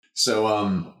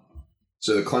So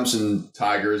the Clemson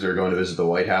Tigers are going to visit the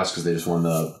White House because they just won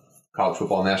the college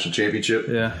football national championship.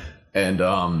 Yeah. And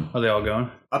are they all going?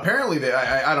 Apparently,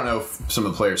 I don't know if some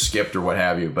of the players skipped or what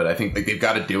have you, but I think they've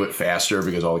got to do it faster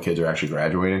because all the kids are actually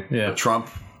graduating. Yeah. But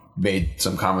Trump made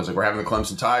some comments like, we're having the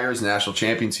Clemson Tigers, national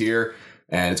champions here,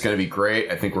 and it's going to be great.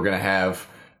 I think we're going to have,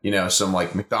 some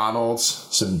like McDonald's,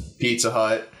 some Pizza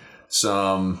Hut,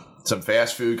 some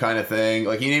fast food kind of thing.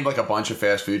 Like he named like a bunch of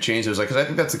fast food chains. It was like, because I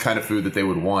think that's the kind of food that they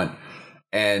would want.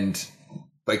 And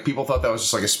like people thought that was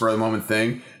just like a spur of the moment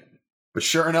thing. But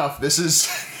sure enough, this is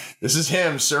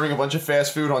him serving a bunch of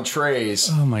fast food on trays.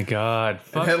 Oh my God!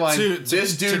 And headline: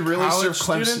 This dude really served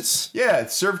Clemson. Students? Yeah,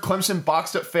 served Clemson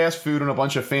boxed up fast food on a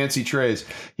bunch of fancy trays.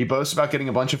 He boasts about getting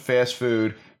a bunch of fast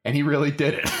food, and he really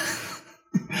did it.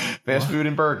 Fast food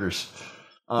and burgers.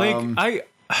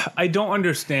 I don't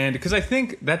understand, because I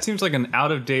think that seems like an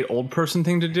out-of-date old person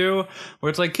thing to do, where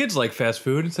it's like, kids like fast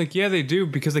food. It's like, yeah, they do,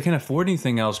 because they can't afford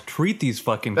anything else. Treat these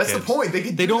fucking kids. That's the point.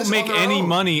 They don't make any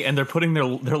money, and they're putting their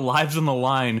lives on the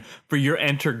line for your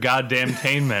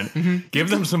goddamn-tainment. Give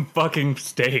them some fucking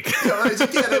steak. Yeah,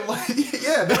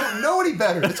 they don't know any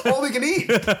better. That's all they can eat.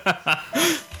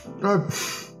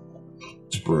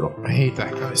 It's brutal. I hate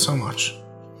that guy so much.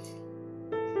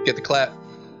 Get the clap.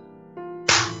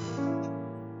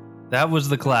 That was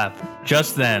the clap.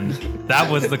 Just then.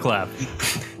 That was the clap.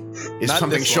 Is not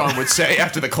something Sean would say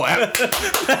after the clap.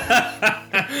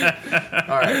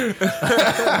 All right.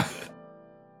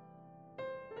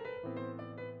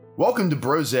 Welcome to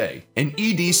Brose, an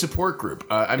ED support group.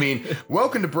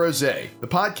 Welcome to Brose, the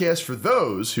podcast for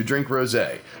those who drink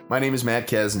rosé. My name is Matt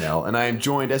Casnell, and I am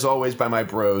joined, as always, by my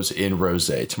bros in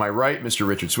rosé. To my right, Mr.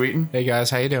 Richard Sweeten. Hey, guys.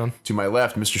 How you doing? To my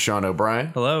left, Mr. Sean O'Brien.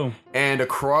 Hello. And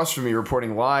across from me,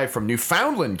 reporting live from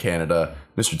Newfoundland, Canada,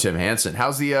 Mr. Tim Hansen.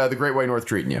 How's the Great White North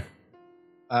treating you?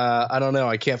 I don't know.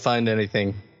 I can't find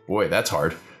anything. Boy, that's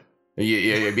hard.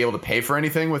 You be able to pay for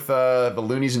anything with the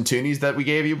loonies and toonies that we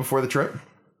gave you before the trip?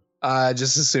 I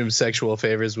just assumed sexual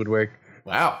favors would work.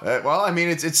 Wow.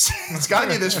 It's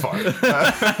gotten you this far.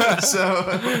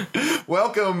 So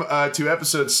welcome to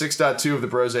episode 6.2 of the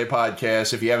Brose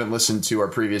podcast. If you haven't listened to our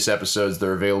previous episodes,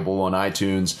 they're available on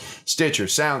iTunes, Stitcher,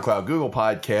 SoundCloud, Google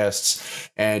Podcasts,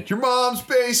 and your mom's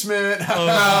basement. Oh,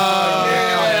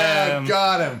 yeah,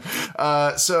 got him.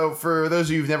 So for those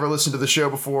of you who've never listened to the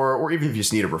show before, or even if you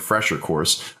just need a refresher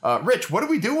course, Rich, what do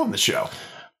we do on the show?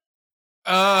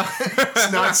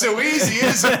 It's not so easy,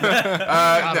 is it?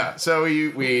 No. So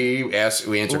we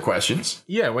answer questions.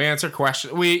 Yeah, we answer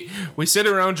questions. We sit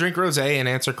around, drink rosé, and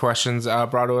answer questions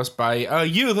brought to us by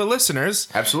you, the listeners.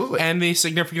 Absolutely. And the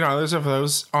significant others of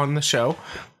those on the show.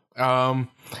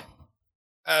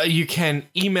 You can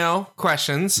email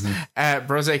questions at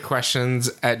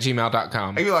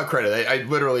brosequestions@gmail.com. I give you a lot of credit. I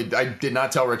literally did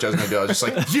not tell Rich I was going to do it. I was just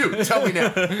like, you, tell me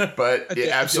now. But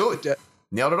yeah, absolutely.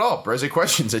 Nailed it all.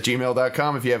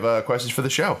 brosequestions@gmail.com if you have questions for the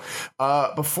show.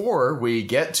 Before we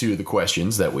get to the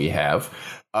questions that we have,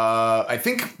 I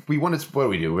think we wanted to, what do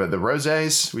we do? The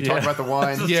rosés? We talked about the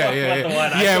wine.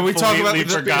 Yeah, we talk about it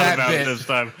this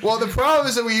time. Well, the problem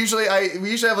is that we usually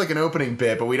have like an opening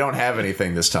bit, but we don't have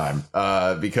anything this time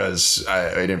because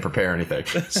I didn't prepare anything.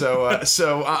 So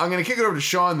I'm going to kick it over to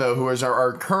Sean, though, who is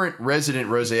our current resident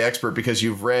rosé expert, because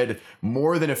you've read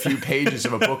more than a few pages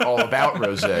of a book all about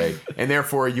rosé, and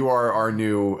therefore you are our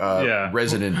new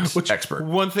resident expert.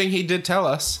 One thing he did tell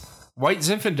us: White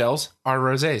Zinfandels are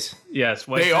rosés. Yes,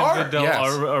 White Zinfandel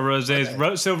are rosés.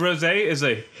 Okay. So rosé is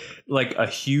a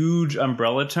huge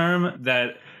umbrella term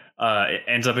that it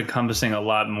ends up encompassing a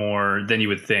lot more than you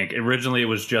would think. Originally, it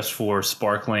was just for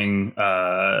sparkling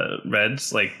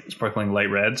reds, like sparkling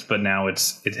light reds, but now it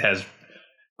has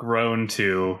grown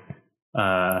to,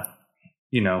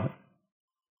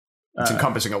 it's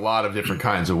encompassing a lot of different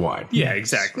kinds of wine. Yeah,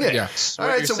 exactly. Yeah. All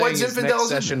right. So White Zinfandels. Next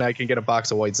session, I can get a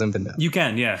box of White Zinfandel. You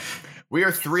can, yeah. We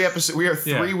are 3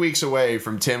 weeks away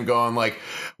from Tim going like,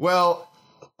 well,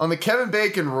 on the Kevin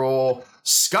Bacon rule,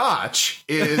 Scotch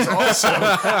is also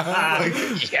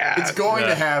it's going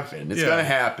to happen. It's going to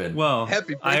happen. Well,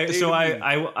 happy birthday we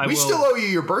still owe you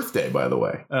your birthday, by the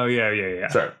way. Oh yeah.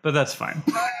 Sorry, but that's fine.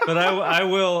 But I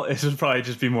will. It should probably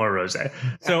just be more rosé.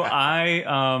 So I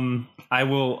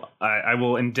will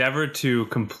endeavor to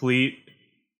complete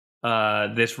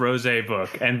this rosé book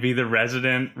and be the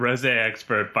resident rosé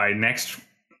expert by next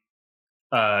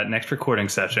recording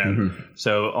session.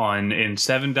 So in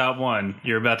 7.1,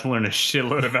 you're about to learn a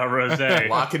shitload about rosé.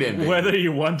 Lock it in, baby. Whether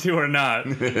you want to or not.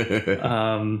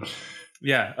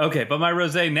 Yeah. Okay. But my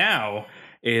rosé now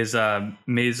is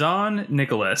Maison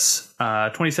Nicolas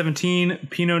 2017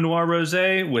 Pinot Noir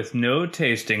Rosé with no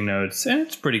tasting notes, and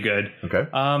it's pretty good. Okay.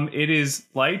 It is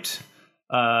light,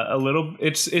 a little.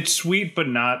 It's sweet, but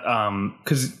not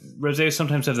because rosés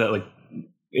sometimes have that like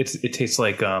it tastes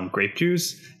like grape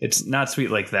juice. It's not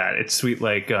sweet like that. It's sweet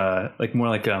like more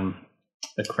like a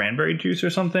cranberry juice or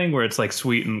something, where it's like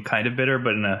sweet and kind of bitter,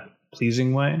 but in a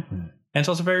pleasing way. And it's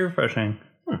also very refreshing.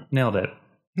 Nailed it.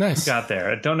 Nice. Got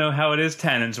there. I don't know how it is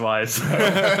tannins wise.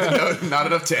 No, not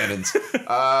enough tannins.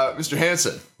 Mr.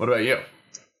 Hansen, what about you?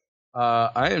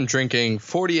 I am drinking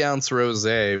 40-ounce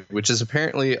rosé, which is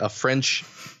apparently a French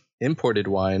imported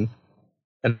wine.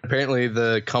 And apparently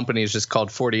the company is just called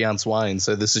 40-ounce wine,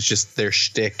 so this is just their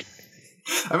shtick.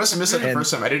 I must have missed that the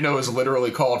first time. I didn't know it was literally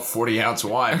called 40-ounce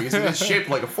wine because it is shaped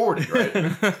like a 40, right?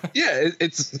 Yeah,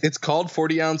 it's called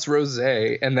 40-ounce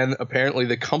rosé, and then apparently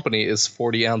the company is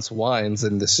 40-ounce wines,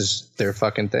 and this is their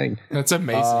fucking thing. That's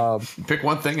amazing. Pick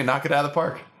one thing and knock it out of the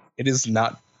park. It's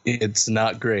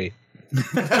not great.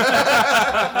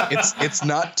 It's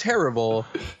not terrible,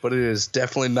 but it is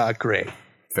definitely not great.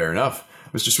 Fair enough.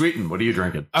 Mr. Sweeten, what are you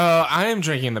drinking? I am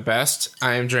drinking the best.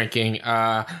 I am drinking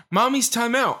Mommy's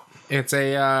Time Out. It's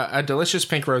a delicious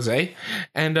pink rosé,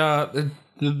 and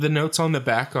the notes on the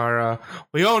back are,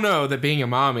 we all know that being a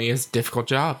mommy is a difficult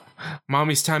job.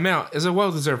 Mommy's Time Out is a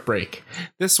well-deserved break.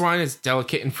 This wine is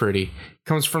delicate and fruity.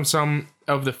 Comes from some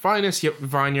of the finest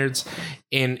vineyards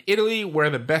in Italy, where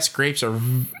the best grapes are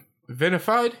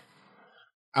vinified,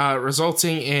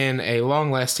 resulting in a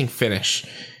long-lasting finish.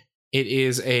 It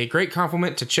is a great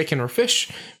complement to chicken or fish,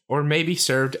 or maybe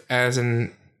served as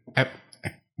an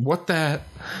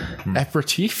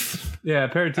aperitif? Yeah,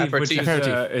 aperitif. Which is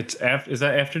is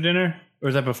that after dinner or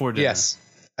is that before dinner? Yes,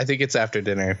 I think it's after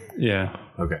dinner. Yeah.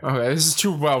 Okay. This is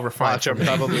too well refined.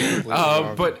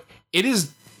 But it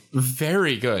is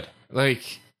very good.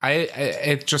 Like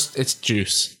it's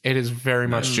juice. It is very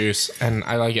much juice, and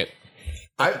I like it.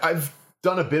 I've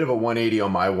done a bit of a 180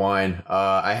 on my wine.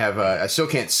 I still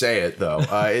can't say it though.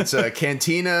 It's a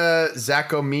Cantina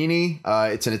Zaccomini.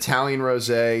 It's an Italian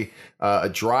rosé, a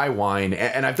dry wine,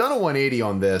 and I've done a 180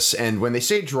 on this. And when they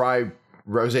say dry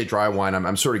wine,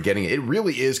 I'm sort of getting it. It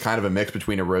really is kind of a mix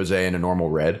between a rosé and a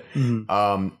normal red.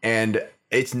 Mm-hmm. And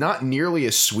it's not nearly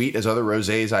as sweet as other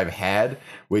rosés I've had,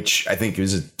 which I think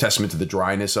is a testament to the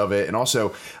dryness of it. And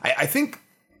also, I think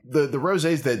the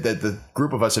rosés that the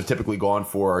group of us have typically gone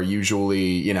for are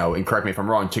usually, and correct me if I'm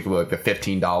wrong, typically like the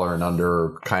 $15 and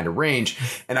under kind of range.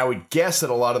 And I would guess that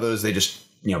a lot of those, they just,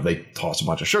 they toss a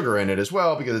bunch of sugar in it as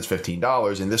well because it's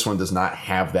 $15. And this one does not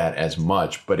have that as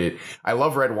much. But I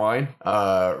love red wine.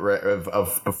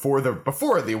 Before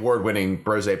the award-winning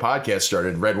Rosé podcast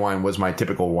started, red wine was my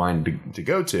typical wine to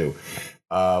go to.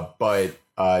 But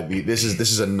this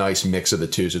is a nice mix of the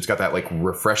two. So it's got that like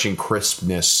refreshing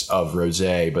crispness of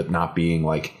rosé, but not being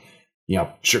like,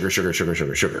 sugar.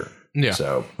 Yeah.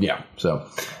 So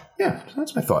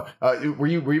that's my thought. Were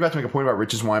you about to make a point about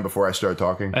Rich's wine before I started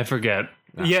talking? I forget.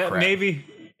 Crap. Maybe.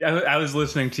 I was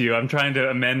listening to you. I'm trying to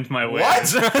amend my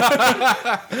ways. What?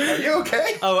 Are you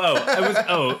okay?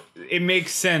 It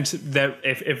makes sense that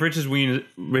if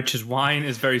Rich's wine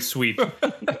is very sweet.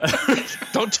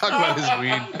 Don't talk about his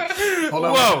weed. Hold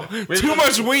on. Whoa! Too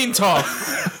much wine talk.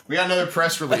 We got another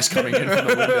press release coming in from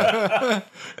the window.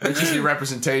 Rich's new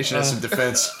representation has some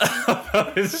defense.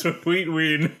 His sweet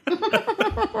wine.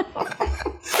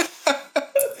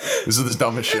 This is the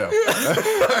dumbest show.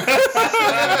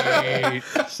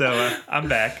 So I'm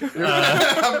back.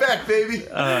 I'm back, baby.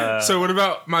 So what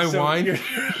about my wine?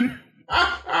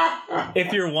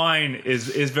 If your wine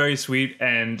is very sweet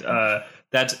and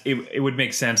it would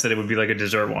make sense that it would be like a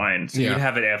dessert wine. So you'd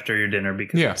have it after your dinner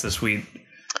because it's the sweet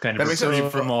kind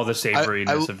of from all the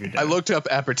savoriness of your dinner. I looked up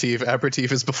aperitif.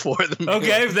 Aperitif is before the meal.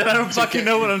 Okay, then I don't fucking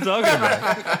know what I'm talking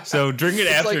about. So drink it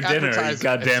after like dinner, you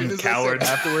goddamn coward.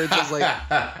 Afterwards, it's like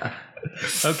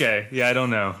okay, yeah, I don't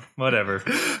know. Whatever.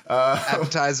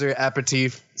 Appetizer,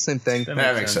 aperitif, same thing.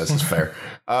 That makes sense. It's fair.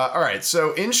 All right.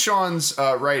 So in Sean's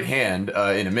right hand,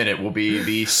 in a minute, will be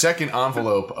the second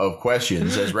envelope of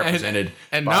questions as represented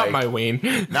and by, not my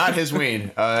ween. Not his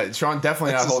ween. Sean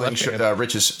definitely not holding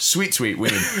Rich's sweet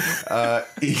ween.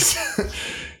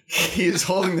 He is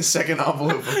holding the second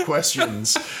envelope of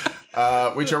questions,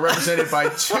 which are represented by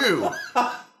two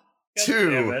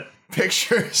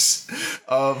pictures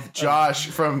of Josh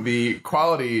from the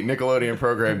quality Nickelodeon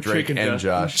program Drake and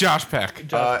Josh. Josh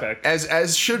Peck.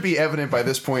 As should be evident by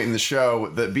this point in the show,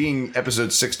 that being episode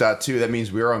 6.2, that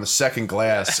means we are on the second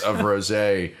glass of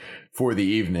rosé for the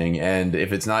evening. And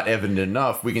if it's not evident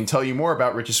enough, we can tell you more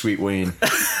about Rich's Sweet Ween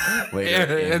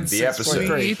later in the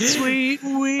episode. Sweet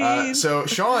Ween. So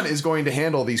Sean is going to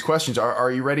handle these questions.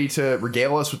 Are you ready to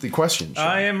regale us with the questions, Sean?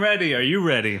 I am ready. Are you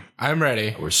ready? I'm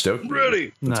ready. We're stoked.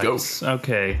 Ready. Let's go.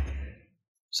 Okay.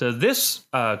 So this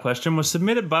question was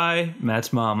submitted by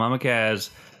Matt's mom, Mama Kaz.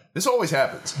 This always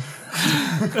happens.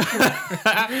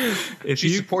 If She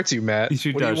supports you, Matt.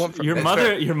 She What do does. you want from Your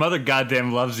me? mother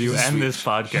goddamn loves you and this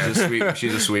podcast.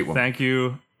 She's a sweet one. Thank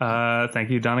you,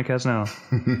 Donna Casnell.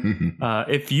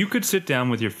 If you could sit down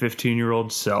with your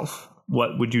 15-year-old self,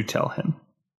 what would you tell him?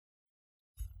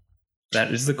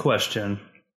 That is the question.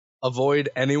 Avoid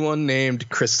anyone named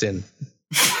Kristen.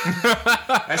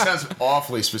 That sounds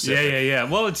awfully specific. Yeah.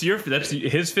 Well, that's his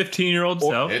 15-year-old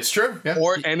self. It's true. Yeah.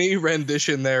 Or any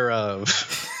rendition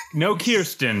thereof. No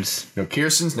Kirstens. No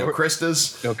Kirstens, no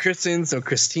Kristas. No Kristens, no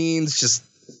Christines. Just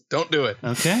don't do it.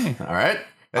 Okay. All right.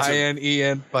 That's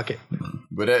INEN bucket.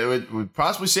 But it would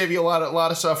possibly save you a lot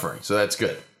of suffering. So that's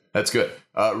good. That's good.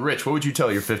 Rich, what would you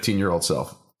tell your 15-year-old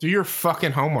self? Do your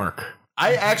fucking homework.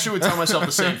 I actually would tell myself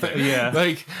the same thing. Yeah.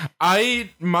 Like,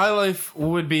 my life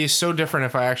would be so different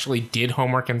if I actually did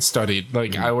homework and studied.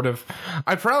 Like, I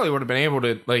probably would have been able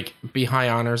to, like, be high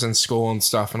honors in school and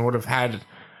stuff and would have had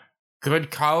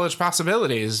good college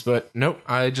possibilities. But nope,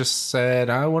 I just said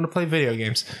I want to play video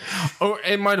games. Or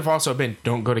it might have also been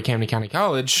don't go to Camden County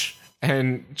College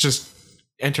and just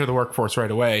enter the workforce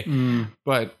right away.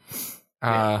 But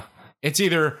it's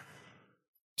either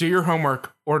do your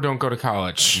homework or don't go to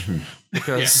college.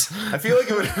 Because I feel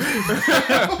like it would.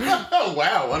 Oh,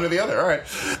 wow, one or the other. All right.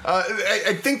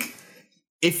 I think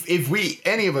if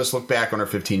any of us look back on our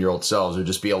 15-year-old selves, it would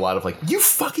just be a lot of like, you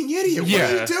fucking idiot. What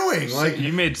are you doing? Like,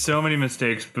 you made so many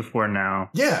mistakes before now.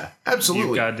 Yeah, absolutely.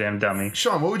 You goddamn dummy.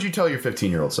 Sean, what would you tell your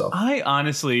 15-year-old self? I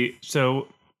honestly, so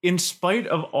in spite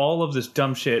of all of this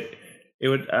dumb shit, it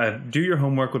would do your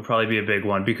homework would probably be a big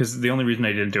one, because the only reason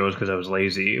I didn't do it was because I was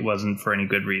lazy. It wasn't for any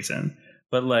good reason.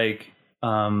 But like,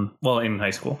 well, in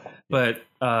high school, but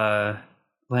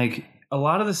like a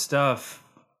lot of the stuff,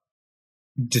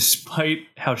 despite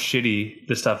how shitty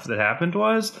the stuff that happened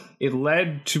was, it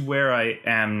led to where I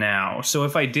am now. So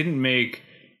if I didn't make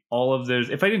all of those,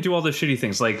 if I didn't do all those shitty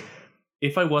things, like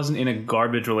if I wasn't in a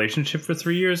garbage relationship for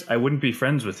 3 years, I wouldn't be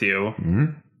friends with you,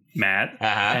 Matt.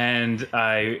 And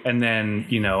then,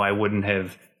 you know, I wouldn't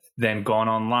have then gone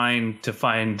online to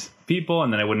find people,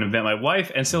 and then I wouldn't have met my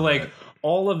wife. And so like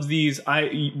all of these,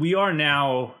 we are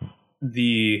now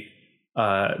the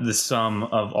sum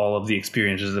of all of the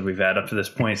experiences that we've had up to this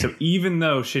point. So even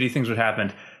though shitty things would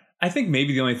happen, I think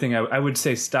maybe the only thing I would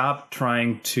say, stop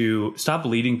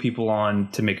leading people on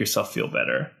to make yourself feel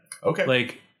better. Okay.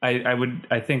 Like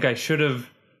I think I should have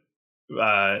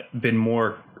been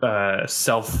more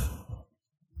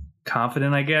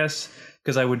self-confident, I guess,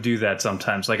 because I would do that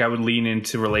sometimes. Like I would lean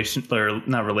into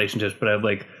not relationships, but I'd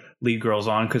like lead girls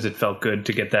on because it felt good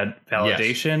to get that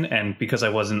validation, and because I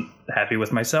wasn't happy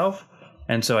with myself.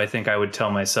 And so I think I would tell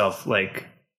myself, like,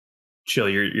 chill,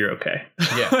 you're okay.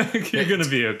 Yeah. Like, you're gonna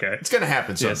be okay. It's gonna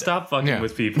happen someday. Yeah, stop fucking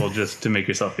with people just to make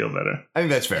yourself feel better. I think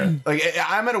that's fair. Like,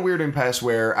 I'm at a weird impasse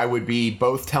where I would be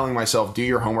both telling myself, do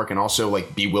your homework, and also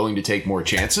like be willing to take more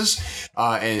chances,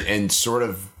 and sort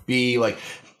of be like,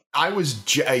 I was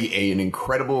an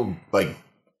incredible, like,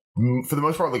 for the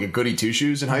most part, like a goody two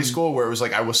shoes in high school, where it was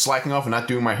like I was slacking off and not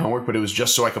doing my homework, but it was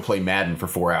just so I could play Madden for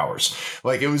 4 hours.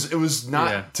 Like it was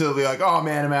not to be like, oh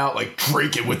man, I'm out like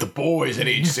drinking with the boys at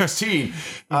age 16.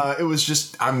 It was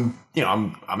just I'm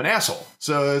an asshole.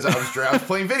 So I was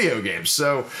playing video games.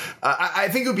 So I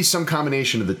think it would be some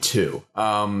combination of the two.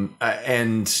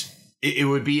 And it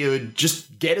would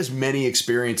just get as many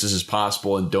experiences as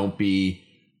possible, and don't be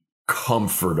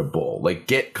comfortable. Like,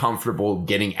 get comfortable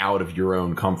getting out of your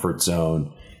own comfort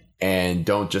zone, and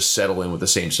don't just settle in with the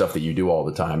same stuff that you do all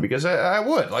the time. Because I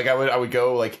would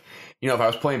go, like, you know, if I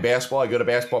was playing basketball, I'd go to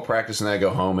basketball practice and then I'd go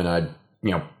home and I'd,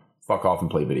 you know, fuck off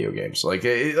and play video games.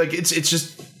 It's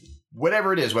just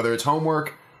whatever it is, whether it's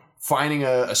homework, finding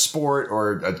a sport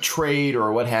or a trade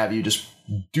or what have you, just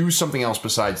do something else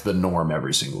besides the norm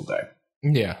every single day.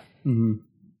 Yeah. Mm-hmm.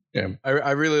 Yeah,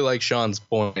 I really like Sean's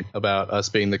point about us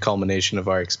being the culmination of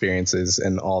our experiences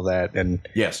and all that. And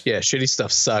yes, yeah, shitty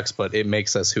stuff sucks, but it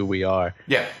makes us who we are.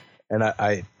 Yeah, and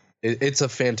it's a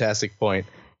fantastic point.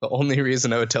 The only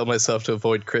reason I would tell myself to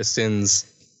avoid Kristens,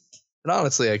 and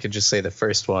honestly, I could just say the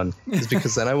first one, is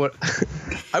because then I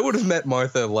would have met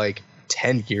Martha like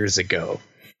 10 years ago.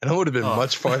 And I would have been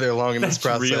much farther along in this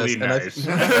process. Really nice.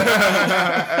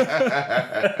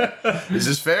 Is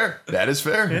this fair? That is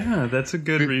fair. Yeah, that's a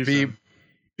good reason.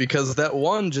 because that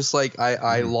one, just like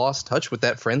I lost touch with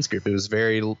that friends group. It was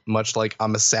very much like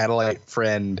I'm a satellite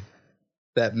friend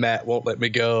that Matt won't let me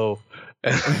go.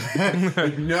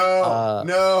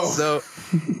 No.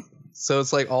 So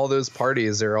it's like all those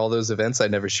parties or all those events I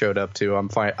never showed up to.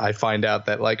 I find out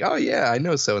that like, oh yeah, I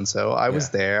know so and so. I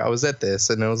was there. I was at this,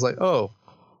 and I was like, oh,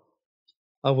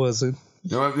 I wasn't.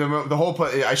 The whole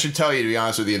I should tell you, to be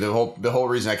honest with you, the whole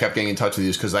reason I kept getting in touch with you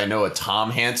is because I know a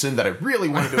Tom Hansen that I really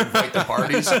wanted to invite to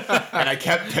parties, and I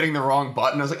kept hitting the wrong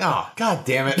button. I was like, oh god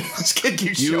damn it, this kid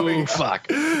keeps showing. Fuck.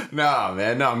 No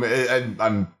man, no,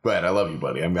 I'm glad. I love you,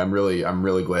 buddy. I'm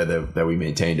really glad that we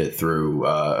maintained it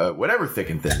through whatever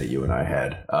thick and thin that you and I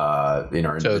had in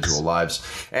our individual lives.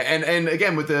 And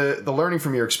again, with the learning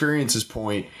from your experiences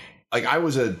point, like I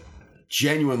was a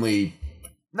genuinely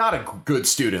not a good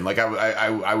student. Like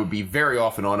I would be very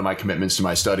off and on in my commitments to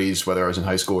my studies, whether I was in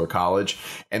high school or college.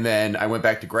 And then I went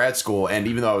back to grad school. And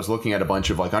even though I was looking at a bunch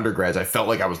of like undergrads, I felt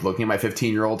like I was looking at my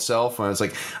 15-year-old self. And I was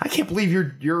like, I can't believe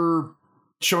you're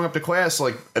showing up to class.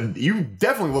 Like you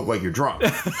definitely look like you're drunk.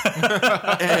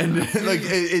 And like,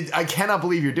 I cannot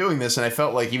believe you're doing this. And I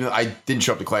felt like, even though I didn't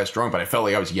show up to class drunk, but I felt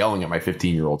like I was yelling at my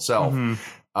 15-year-old self. Mm-hmm.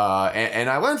 And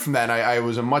I learned from that. And I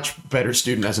was a much better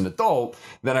student as an adult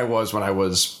than I was when I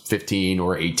was 15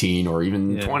 or 18 or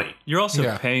even 20. You're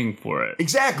also paying for it.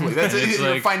 Exactly. That's you're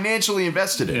like, financially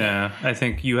invested in it. Yeah, I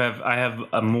think I have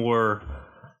a more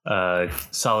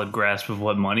solid grasp of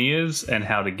what money is and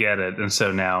how to get it. And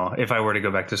so now, if I were to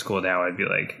go back to school now, I'd be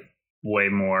like way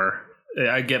more.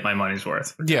 I get my money's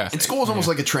worth. Yeah. And school is almost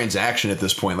like a transaction at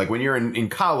this point. Like when you're in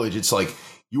college, it's like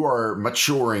you are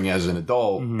maturing as an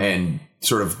adult and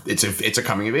sort of it's a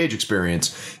coming of age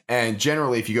experience. And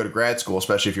generally, if you go to grad school,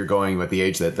 especially if you're going at the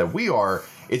age that we are,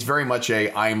 it's very much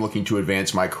I am looking to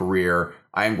advance my career.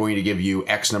 I am going to give you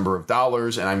X number of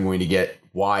dollars and I'm going to get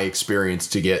Y experience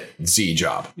to get Z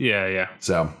job. Yeah.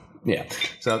 So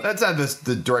that's not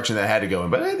the direction that I had to go in.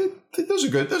 But those are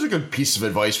good. Those are good pieces of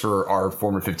advice for our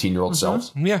former 15-year-old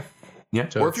selves. Yeah.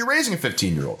 Or if you're raising a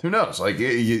 15-year-old, who knows? Like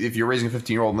if you're raising a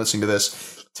 15-year-old and listening to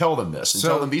this, tell them this and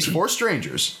tell them these 4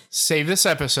 strangers. Save this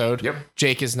episode. Yep.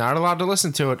 Jake is not allowed to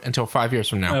listen to it until 5 years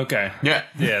from now. Okay. Yeah.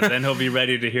 Then he'll be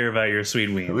ready to hear about your sweet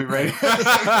ween. He'll be ready.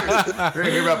 We're going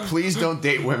to hear about please don't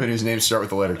date women whose names start with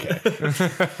the letter K.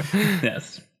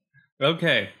 Yes.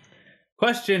 Okay.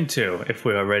 Question 2, if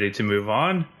we are ready to move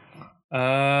on.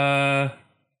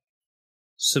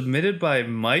 Submitted by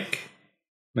Mike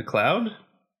McLeod?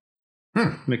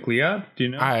 McLeod? Do you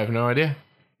know? I have no idea.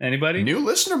 Anybody? New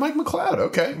listener, Mike McLeod.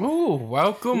 Okay. Ooh,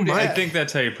 welcome, Mike. I think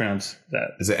that's how you pronounce that.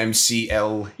 Is it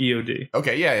MCL? EOD.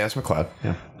 Okay, yeah, it's McLeod.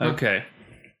 Yeah. Okay.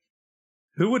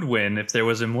 Who would win if there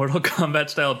was a Mortal Kombat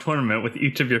style tournament with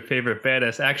each of your favorite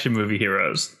badass action movie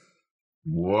heroes?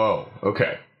 Whoa.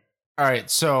 Okay. All right,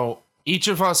 so each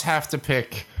of us have to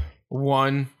pick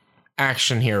one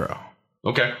action hero.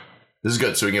 Okay. This is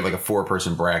good. So we can get like a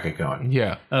 4-person bracket going.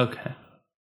 Yeah. Okay.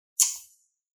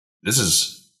 This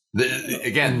is,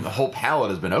 again, the whole palette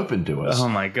has been open to us. Oh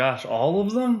my gosh, all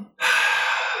of them?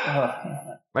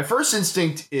 My first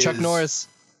instinct is Chuck Norris.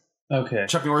 Okay.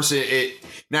 Chuck Norris.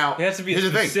 Now, it has to be a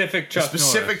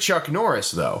specific Chuck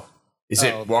Norris, though. Is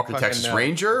it Walk the Texas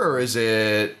Ranger, or is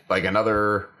it like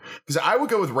another? Because I would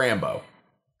go with Rambo.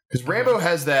 Because Rambo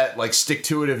has that like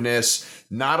stick-to-itiveness.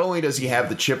 Not only does he have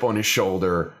the chip on his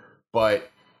shoulder, but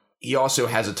he also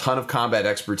has a ton of combat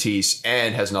expertise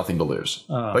and has nothing to lose.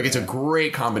 It's a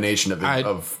great combination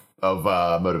of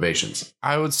motivations.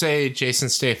 I would say Jason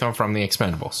Statham from The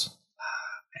Expendables.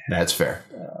 That's fair.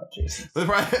 Jason.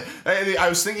 I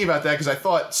was thinking about that because I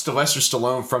thought Sylvester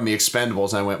Stallone from The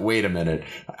Expendables, and I went, wait a minute.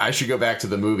 I should go back to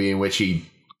the movie in which he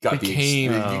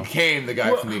became the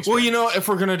guy from The Expendables. Well, you know, if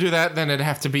we're going to do that, then it'd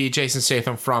have to be Jason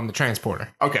Statham from The Transporter.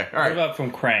 Okay, all right. What about from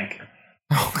Crank?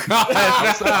 Oh, God.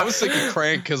 I was thinking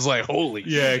Crank because, like, holy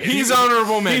shit. He's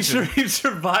honorable mention. He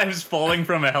survives falling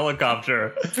from a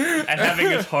helicopter and having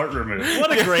his heart removed.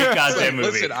 What a great goddamn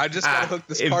movie. Listen, I just got to hook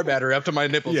this car battery up to my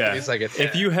nipples. Give me a second.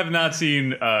 If you have not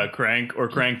seen Crank or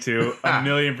Crank 2,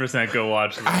 1,000,000% go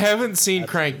watch them. I haven't seen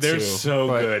Crank 2. They're so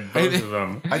good, both of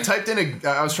them. I typed in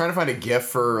I was trying to find a GIF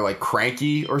for, like,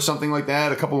 Cranky or something like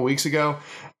that a couple of weeks ago.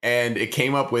 And it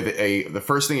came up with the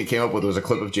first thing it came up with was a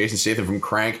clip of Jason Statham from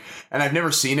Crank. And I've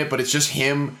never seen it, but it's just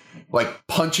him like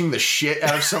punching the shit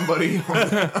out of somebody. on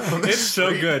the it's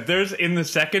street. So good. There's in the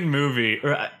second movie,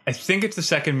 or I think it's the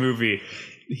second movie,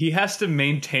 he has to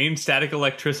maintain static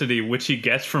electricity, which he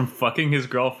gets from fucking his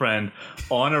girlfriend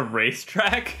on a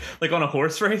racetrack, like on a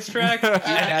horse racetrack. He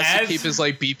has to keep his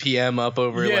like BPM up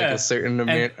over like a certain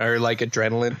amount or like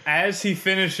adrenaline. As he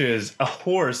finishes, a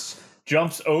horse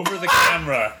jumps over the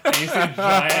camera and you see a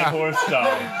giant horse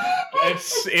dog.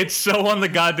 It's so on the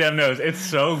goddamn nose. It's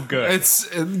so good.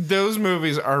 Those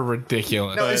movies are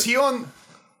ridiculous. Now, is he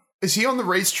on the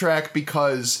racetrack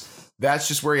because that's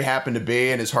just where he happened to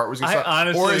be and his heart was going to stop?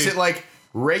 Honestly, or is it like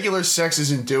regular sex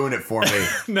isn't doing it for me?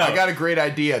 No. I got a great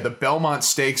idea. The Belmont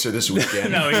Stakes are this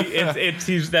weekend. No,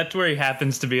 that's where he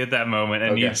happens to be at that moment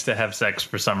and needs to have sex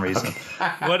for some reason.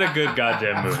 What a good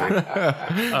goddamn movie.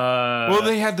 Well,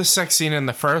 they had the sex scene in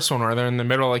the first one where they're in the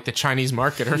middle of like the Chinese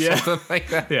market or something like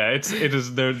that. Yeah, it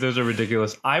is. Those are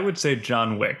ridiculous. I would say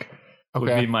John Wick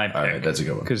would be my pick. All right, that's a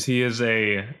good one. Because he is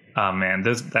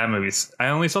that movie. I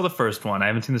only saw the first one. I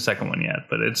haven't seen the second one yet,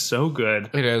 but it's so good.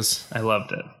 It is. I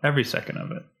loved it. Every second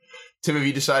of it. Tim, have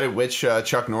you decided which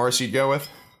Chuck Norris you'd go with?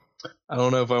 I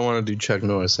don't know if I want to do Chuck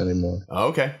Norris anymore. Oh,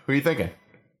 okay. Who are you thinking?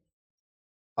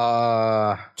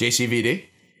 JCVD?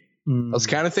 I was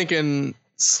kind of thinking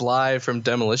Sly from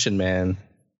Demolition Man.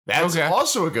 That's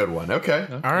also a good one. Okay.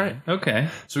 All right. Okay.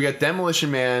 So we got Demolition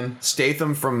Man,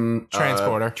 Statham from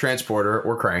Transporter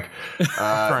or Crank,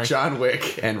 John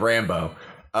Wick, and Rambo.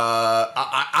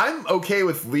 I'm okay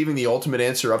with leaving the ultimate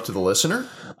answer up to the listener.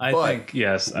 I think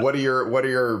yes. What are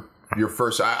your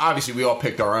first? Obviously, we all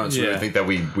picked our own, so we think that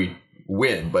we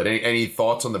win. But any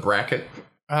thoughts on the bracket?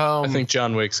 I think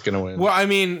John Wick's gonna win. Well, I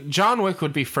mean, John Wick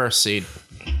would be first seed.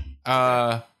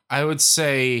 I would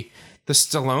say the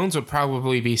Stallones would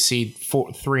probably be seed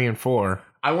 3 and 4.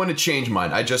 I want to change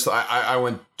mine. I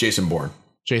went Jason Bourne.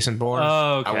 Jason Bourne.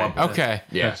 Oh, okay. Okay.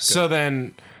 Yeah. So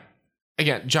then,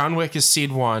 again, John Wick is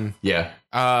seed 1. Yeah.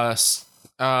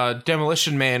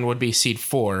 Demolition Man would be seed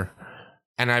 4.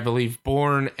 And I believe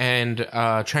Bourne and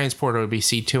Transporter would be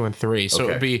seed 2 and 3. So it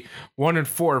would be 1 and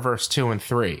 4 versus 2 and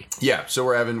 3. Yeah. So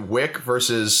we're having Wick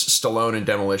versus Stallone in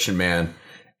Demolition Man,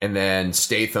 and then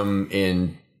Statham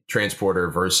in Transporter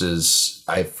versus,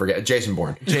 I forget, Jason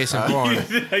Bourne. Jason Bourne. You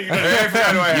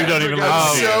don't even.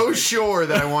 I'm so sure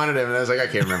that I wanted him, and I was like, I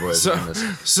can't remember what his name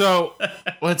is. So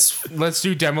let's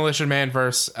do Demolition Man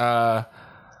versus John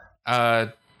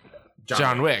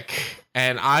Wick.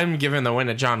 And I'm giving the win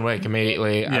to John Wick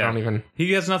immediately. Yeah. I don't even.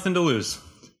 He has nothing to lose.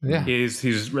 Yeah.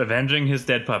 He's avenging his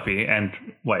dead puppy and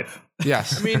wife.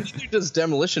 Yes. I mean, neither does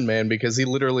Demolition Man because he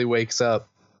literally wakes up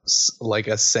like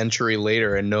a century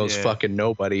later and knows fucking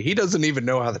nobody. He doesn't even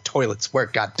know how the toilets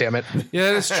work. God damn it.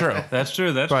 Yeah, that's true. That's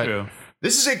true. That's true.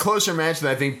 This is a closer match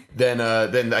than I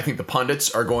think the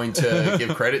pundits are going to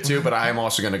give credit to, but I am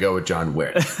also going to go with John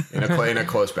Wick in a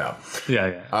close bout.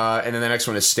 Yeah. And then the next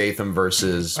one is Statham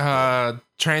versus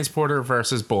Transporter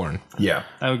versus Bourne. Yeah,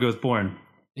 I would go with Bourne.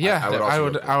 Yeah,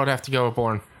 I would have to go with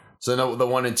Bourne. So the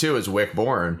 1 and 2 is Wick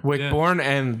Bourne. Bourne,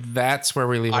 and that's where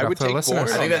we leave it up to the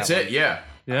listeners. Bourne. I think that's it. Yeah.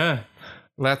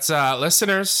 Let's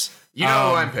listeners. You know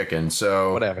who I'm picking,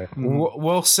 so whatever.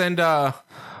 We'll send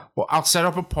I'll set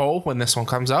up a poll when this one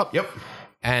comes up. Yep.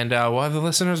 And we'll have the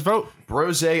listeners vote.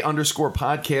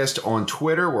 Brose_podcast on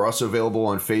Twitter. We're also available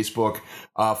on Facebook.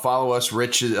 Follow us.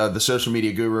 Rich, the social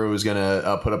media guru, is going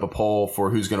to put up a poll for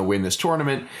who's going to win this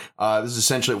tournament. This is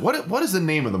essentially, what is the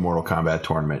name of the Mortal Kombat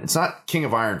tournament? It's not King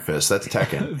of Iron Fist. That's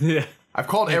Tekken. Yeah. I've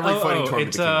called every fighting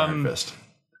tournament King of Iron Fist.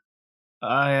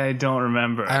 I don't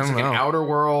remember. I don't know. An Outer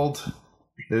World.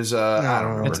 There's I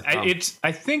don't remember.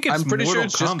 I think it's. I'm pretty Mortal sure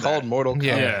it's Kombat. just called Mortal Kombat.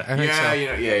 Yeah, I think so.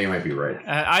 You might be right.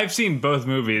 I've seen both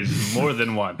movies more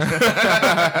than once.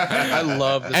 I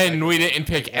love this. And we didn't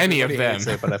pick any of them.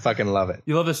 It, but I fucking love it.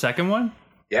 You love the second one?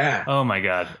 Yeah. Oh my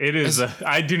god, it is.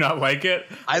 I do not like it.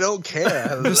 I don't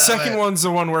care. The second one's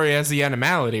the one where he has the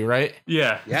animality, right?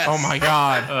 Yeah. Yes. Oh my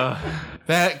god.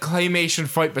 That claymation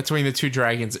fight between the two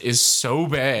dragons is so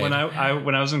bad. When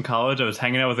I was in college, I was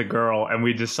hanging out with a girl, and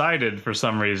we decided for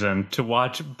some reason to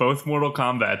watch both Mortal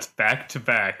Kombat's back to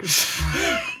back.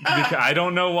 I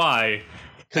don't know why.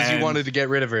 Because you wanted to get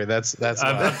rid of her. That's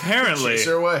apparently. Chase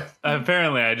her away.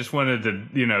 Apparently, I just wanted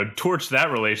to torch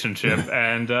that relationship,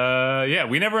 and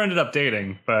we never ended up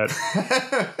dating. But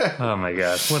oh my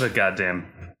god, what a goddamn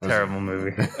terrible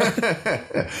movie.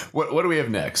 What do we have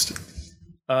next?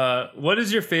 What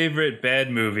is your favorite bad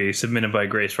movie submitted by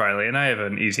Grace Riley? And I have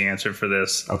an easy answer for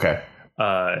this. Okay.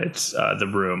 It's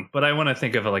The Room, but I want to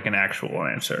think of like an actual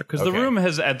answer because The Room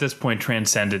has at this point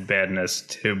transcended badness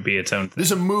to be its own thing.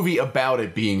 There's a movie about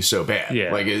it being so bad.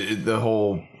 Yeah. Like the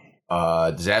whole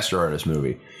Disaster Artist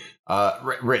movie.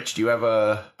 Rich, do you have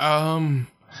a...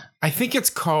 I think it's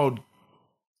called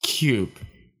Cube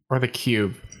or The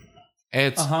Cube.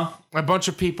 It's a bunch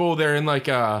of people. They're in like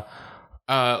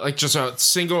just a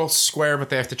single square, but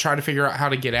they have to try to figure out how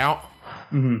to get out.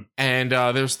 Mm-hmm. And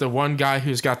there's the one guy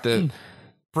who's got the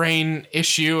brain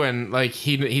issue, and like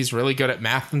he's really good at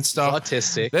math and stuff.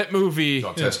 Autistic. That movie,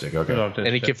 Autistic, okay.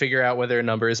 And he can figure out whether a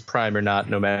number is prime or not,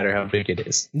 no matter how big it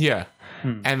is. yeah.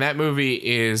 And that movie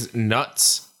is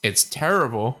nuts. It's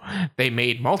terrible. They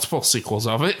made multiple sequels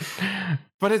of it,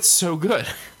 but it's so good.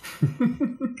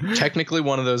 Technically,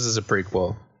 one of those is a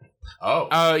prequel.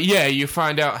 Oh. Yeah, you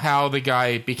find out how the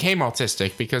guy became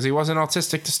autistic because he wasn't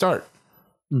autistic to start.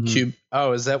 Cube.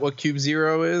 Oh, is that what Cube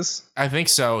Zero is? I think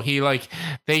so. He like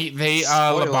they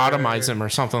lobotomize him or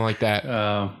something like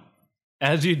that.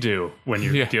 As you do when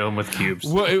you're dealing with cubes.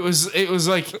 Well, it was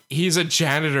like he's a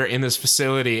janitor in this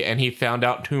facility and he found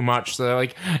out too much. So they're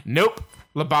like, nope,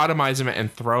 lobotomize him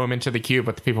and throw him into the cube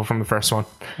with the people from the first one.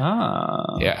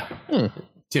 Yeah. Tim,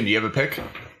 do you have a pick?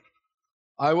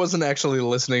 I wasn't actually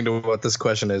listening to what this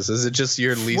question is. Is it just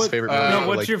your least favorite movie? No,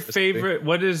 what's your favorite?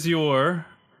 What is your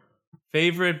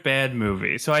favorite bad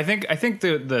movie? So I think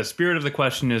the spirit of the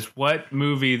question is what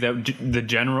movie that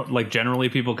generally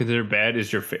people consider bad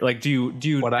is your favorite? Like, do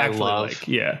you what actually I love? like?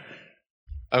 Yeah.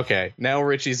 Okay, now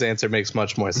Richie's answer makes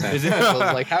much more sense. I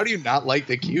was like, how do you not like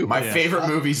The Cube? My favorite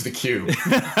movie's The Cube. No,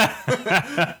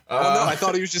 I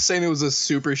thought he was just saying it was a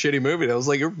super shitty movie. And I was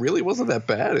like, it really wasn't that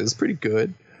bad. It was pretty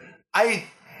good. I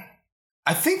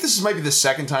think this might be the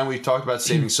second time we've talked about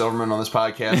Saving Silverman on this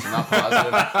podcast. I'm not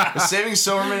positive. But Saving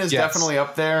Silverman is definitely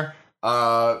up there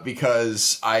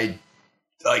because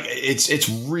it's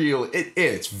real.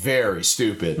 It's very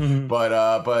stupid,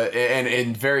 but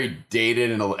very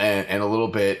dated and a little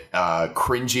bit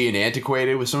cringy and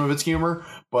antiquated with some of its humor.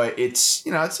 But it's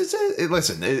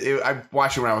listen. I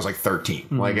watched it when I was like 13.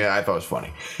 Like I thought it was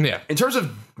funny. Yeah. In terms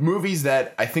of movies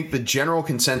that I think the general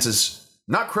consensus.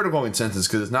 Not critical consensus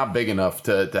because it's not big enough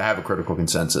to have a critical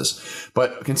consensus,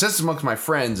 but consensus amongst my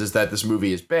friends is that this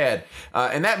movie is bad,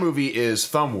 and that movie is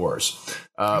Thumb Wars,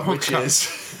 which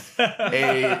is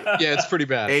it's pretty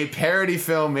bad. A parody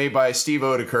film made by Steve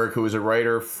Odekirk, who was a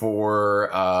writer for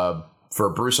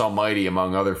Bruce Almighty,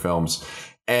 among other films,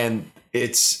 and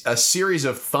it's a series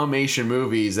of Thumbation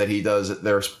movies that he does.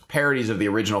 There's parodies of the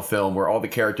original film where all the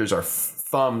characters are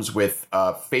thumbs with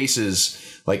faces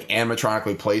like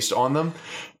animatronically placed on them,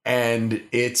 and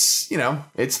it's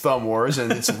Thumb Wars,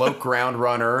 and it's Loke Ground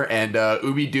Runner and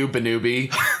Ooby Doo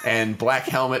Banooby and Black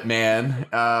Helmet Man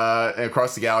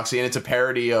across the galaxy, and it's a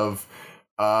parody of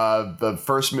the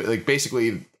first, like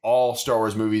basically all Star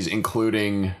Wars movies,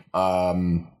 including all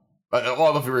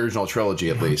of the original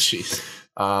trilogy at least.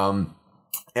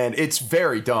 And it's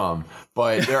very dumb,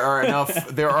 but there are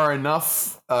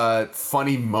enough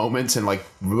funny moments and like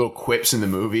little quips in the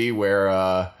movie where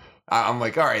I'm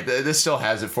like, all right, this still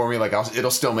has it for me. Like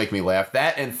it'll still make me laugh.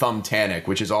 That and Thumbtanic,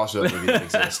 which is also a movie that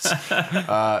exists.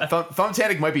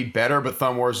 Thumbtanic might be better, but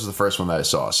Thumb Wars is the first one that I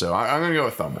saw, so I'm gonna go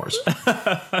with Thumb Wars.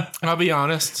 I'll be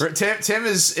honest. Tim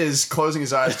is closing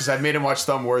his eyes because I've made him watch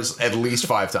Thumb Wars at least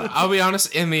 5 times. I'll be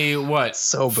honest. In the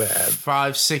so bad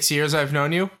 5-6 years I've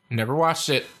known you, never watched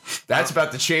it. That's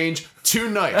about to change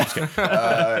tonight.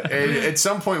 At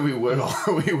some point we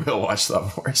will watch Thumb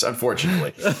Wars,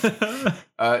 unfortunately.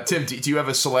 Tim, do you have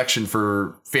a selection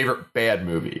for favorite bad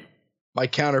movie? My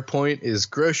counterpoint is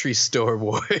Grocery Store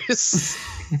Wars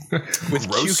with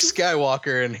Luke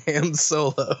Skywalker and Han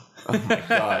Solo. Oh my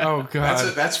god! Oh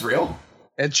god! That's real.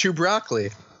 And Chew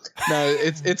Broccoli. No,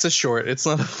 it's a short. It's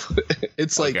not.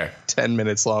 It's like 10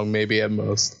 minutes long, maybe at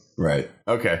most. Right.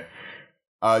 Okay.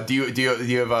 Do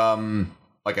you have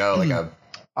like a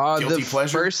guilty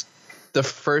pleasure? The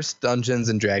first Dungeons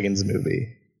and Dragons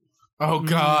movie. Oh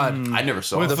god! I never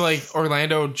saw with it. like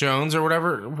Orlando Jones or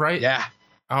whatever, right? Yeah.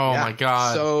 Oh my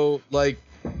god! So like,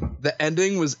 the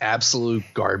ending was absolute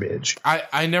garbage.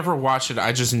 I never watched it.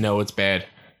 I just know it's bad.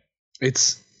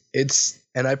 It's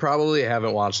and I probably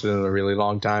haven't watched it in a really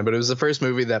long time, but it was the first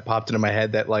movie that popped into my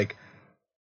head that like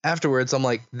afterwards I'm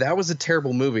like, that was a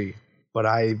terrible movie, but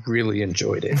I really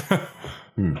enjoyed it.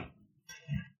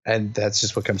 And that's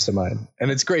just what comes to mind. And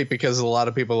it's great because a lot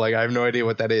of people like, I have no idea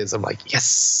what that is. I'm like,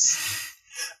 yes.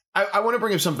 I want to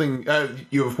bring up something.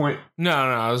 You have a point? No,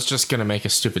 I was just gonna make a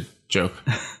stupid joke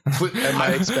at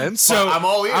my expense. So I'm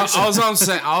all ears.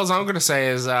 All I'm gonna say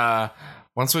is,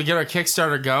 once we get our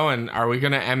Kickstarter going, are we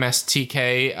gonna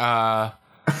MSTK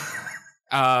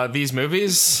these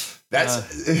movies?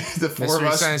 That's the four of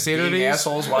us being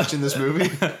assholes watching this movie.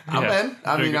 I'm in.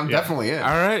 I'm definitely in. All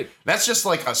right. That's just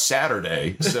like a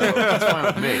Saturday, so that's fine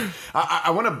with me.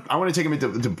 I want to take a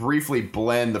minute to briefly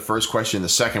blend the first question and the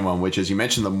second one, which is you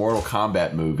mentioned the Mortal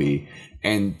Kombat movie,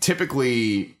 and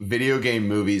typically video game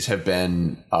movies have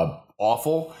been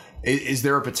awful. Is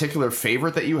there a particular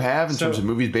favorite that you have in terms of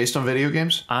movies based on video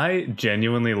games? I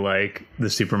genuinely like the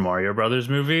Super Mario Brothers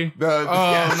movie. No.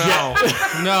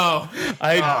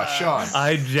 Sean.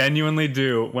 I genuinely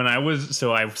do. I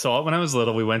saw it when I was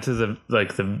little. We went to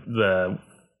the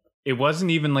it wasn't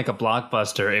even like a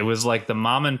Blockbuster. It was like the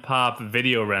mom and pop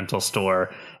video rental store,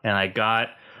 and I got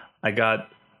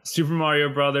Super Mario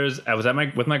Brothers. I was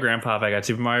with my grandpa. I got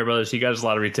Super Mario Brothers. He got his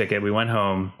lottery ticket. We went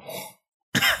home.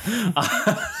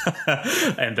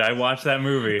 And I watched that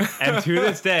movie, and to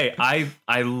this day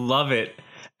I love it,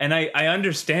 and I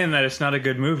understand that it's not a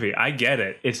good movie. I get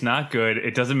it. It's not good.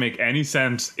 It doesn't make any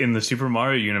sense in the Super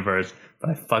Mario universe,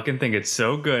 but I fucking think it's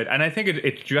so good, and I think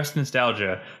it's just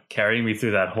nostalgia carrying me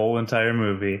through that whole entire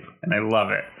movie, and I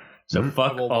love it. So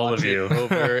fuck all of you.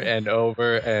 Over and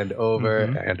over and over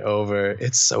and over.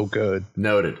 It's so good.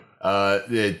 Noted.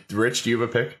 Rich, do you have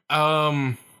a pick?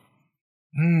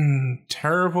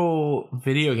 Terrible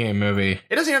video game movie.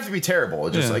 It doesn't have to be terrible.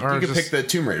 It's just you can pick the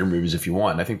Tomb Raider movies if you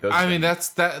want. I think those. I mean,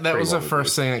 that was the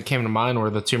first thing that came to mind were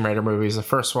the Tomb Raider movies. The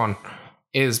first one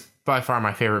is by far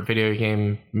my favorite video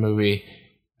game movie.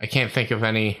 I can't think of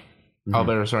any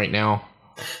others right now.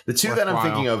 The two that I'm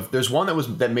thinking of, there's one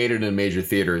that made it in major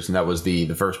theaters, and that was the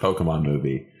first Pokemon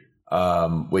movie.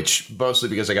 Which mostly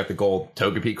because I got the gold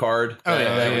Togepi card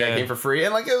that came for free,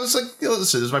 and it was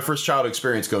this is my first childhood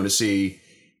experience going to see.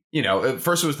 At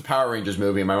first it was the Power Rangers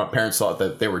movie, and my parents thought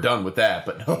that they were done with that,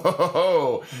 but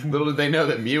little did they know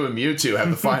that Mew and Mewtwo have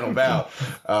the final bout.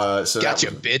 So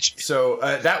gotcha, bitch. So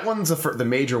that one's the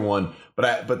major one,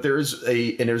 but there's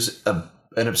an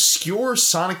obscure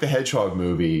Sonic the Hedgehog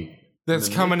movie. That's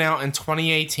coming out in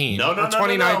 2018. No,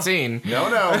 2019. No.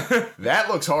 That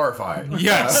looks horrifying.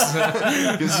 Yes.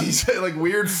 Because he's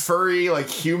weird, furry,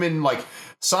 human,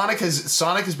 Sonic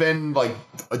has been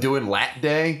doing Lat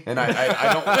Day, and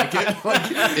I don't like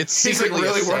it. It's he's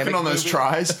really working on those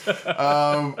tries.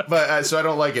 But so I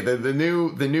don't like it. The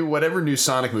new whatever new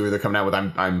Sonic movie they're coming out with,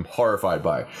 I'm horrified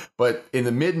by. But in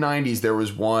the mid 90s, there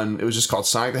was one. It was just called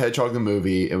Sonic the Hedgehog the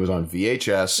movie. It was on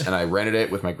VHS, and I rented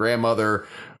it with my grandmother.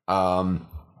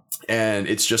 And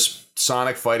it's just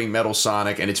Sonic fighting Metal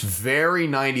Sonic, and it's very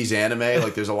 90s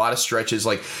anime. There's a lot of stretches.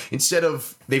 Instead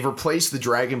of, they've replaced the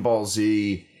Dragon Ball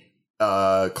Z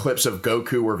clips of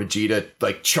Goku or Vegeta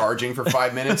charging for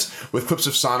 5 minutes with clips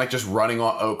of Sonic just running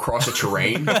across a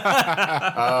terrain,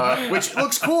 which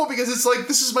looks cool because it's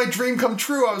this is my dream come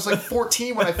true. I was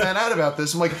 14 when I found out about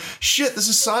this. I'm like, shit, this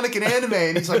is Sonic in anime,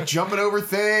 and he's jumping over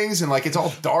things, and it's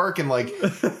all dark, and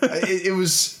it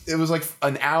was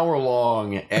an hour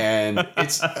long, and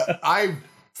it's I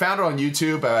found it on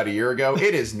YouTube about a year ago.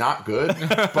 It is not good,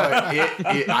 but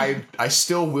I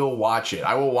still will watch it.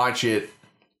 I will watch it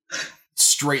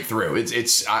straight through.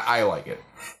 I like it.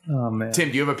 Oh man. Tim,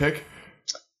 do you have a pick?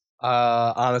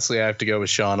 Honestly, I have to go with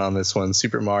Sean on this one.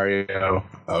 Super Mario.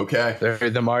 Okay.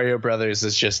 The Mario Brothers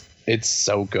is just, it's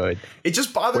so good. It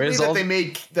just bothered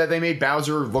me that they made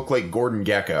Bowser look like Gordon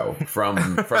Gekko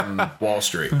from Wall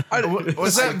Street. I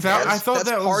thought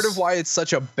that was part of why it's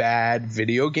such a bad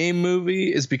video game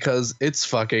movie is because it's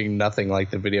fucking nothing like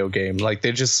the video game.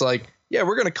 They're just yeah,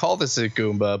 we're gonna call this a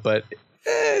Goomba, but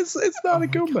it's not a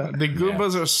Goomba. The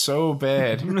Goombas are so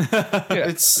bad.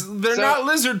 They're not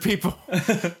lizard people.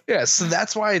 Yeah, so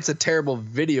that's why it's a terrible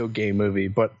video game movie,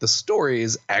 but the story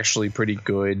is actually pretty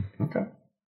good. Okay.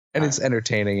 And it's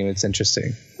entertaining and it's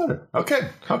interesting. Okay.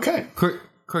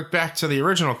 Quick back to the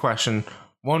original question.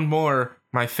 One more,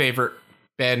 my favorite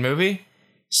bad movie,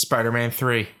 Spider-Man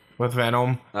 3. With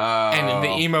Venom and the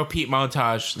emo Pete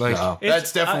montage,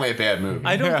 that's definitely a bad movie.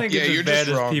 I don't think it's as bad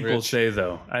as people say,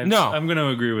 though. I'm going to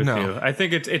agree with you. I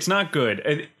think it's not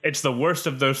good. It's the worst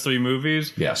of those three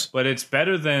movies. Yes, but it's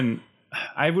better than.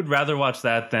 I would rather watch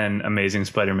that than Amazing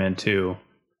Spider-Man 2.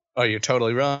 Oh, you're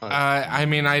totally wrong. I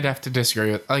mean, I'd have to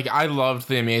disagree with. I loved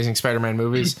the Amazing Spider-Man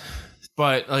movies,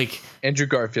 but Andrew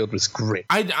Garfield was great.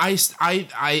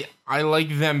 I like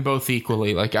them both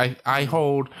equally. I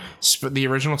hold the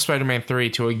original Spider-Man 3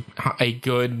 to a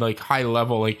good high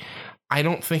level. I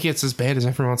don't think it's as bad as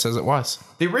everyone says it was.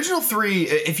 The original three,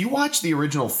 if you watch the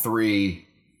original three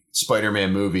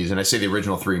Spider-Man movies, and I say the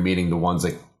original three meaning the ones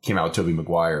that came out with Tobey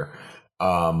Maguire,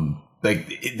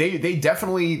 they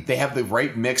definitely have the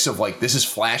right mix of this is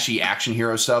flashy action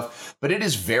hero stuff, but it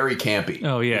is very campy.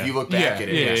 Oh yeah, if you look back at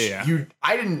it,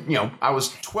 I didn't. I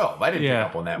was 12. I didn't pick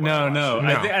up on that. No.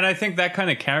 I think that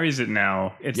kind of carries it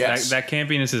now. It's that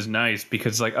campiness is nice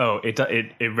because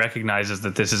it recognizes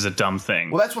that this is a dumb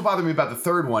thing. Well, that's what bothered me about the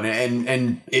third one,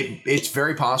 and it's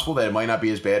very possible that it might not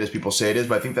be as bad as people say it is,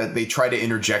 but I think that they try to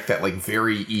interject that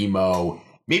very emo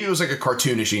maybe it was like a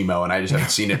cartoonish emo, and I just haven't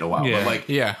seen it in a while. But like,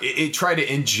 it tried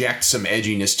to inject some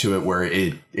edginess to it where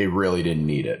it really didn't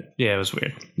need it. Yeah, it was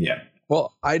weird. Yeah.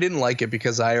 Well, I didn't like it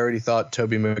because I already thought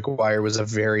Tobey Maguire was a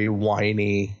very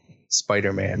whiny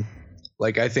Spider-Man.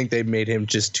 Like, I think they made him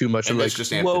just too much of like,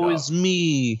 woe is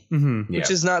me, which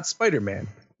is not Spider-Man.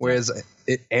 Whereas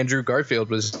Andrew Garfield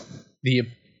was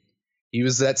he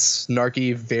was that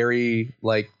snarky, very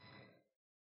like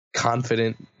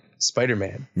confident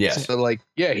Spider-Man. Yes. So like,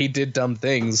 yeah, he did dumb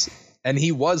things and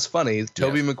he was funny.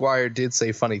 Tobey Maguire did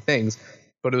say funny things,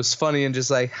 but it was funny and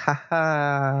just like, ha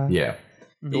ha. Yeah.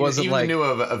 It wasn't even like the new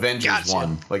Avengers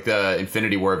one, like the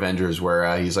Infinity War Avengers,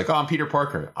 where he's like, "Oh, I'm Peter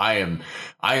Parker. I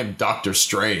am Doctor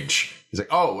Strange." He's like,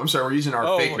 "Oh, I'm sorry, we're using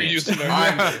our fake names.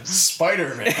 I'm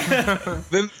Spider-Man."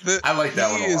 I like that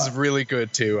one a lot. He is really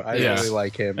good too. I really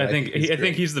like him. I think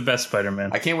he's the best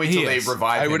Spider-Man. I can't wait till they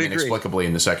revive him inexplicably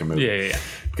in the second movie. Yeah.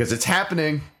 Because it's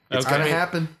happening. It's gonna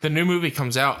happen. The new movie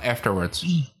comes out afterwards.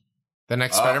 The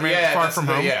next Spider-Man, Far From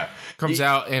Home, comes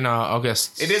out in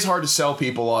August. It is hard to sell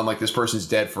people on like this person's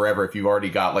dead forever if you've already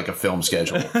got like a film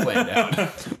schedule planned out.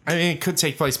 I mean, it could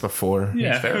take place before.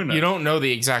 Yeah, you don't know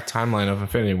the exact timeline of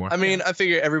Infinity War. I mean, I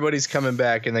figure everybody's coming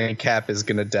back, and then Cap is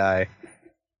gonna die.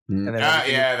 And then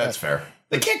that's fair.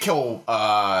 They can't kill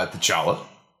T'Challa.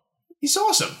 He's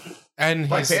awesome. And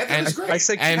Black Panther is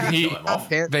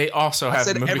great. They also have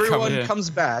the movie everyone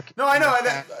comes back. No, I know.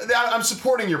 I'm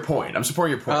supporting your point.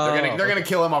 They're gonna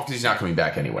kill him off because he's not coming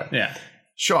back anyway. Yeah.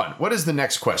 Sean, what is the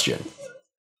next question?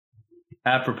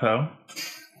 Apropos.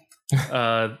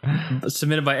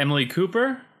 Submitted by Emily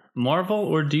Cooper. Marvel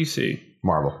or DC?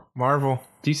 Marvel.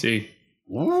 DC.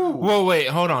 Ooh. Whoa, wait,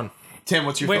 hold on. Tim,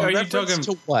 what's your Wait, thought? are you talking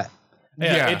to what?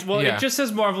 It just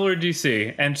says Marvel or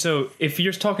DC. And so if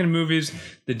you're talking movies,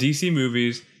 the DC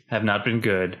movies have not been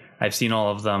good. I've seen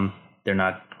all of them. They're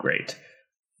not great.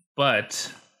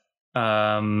 But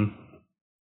I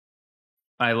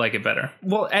like it better.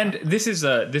 Well, and this is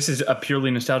a purely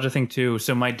nostalgia thing too.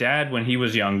 So my dad, when he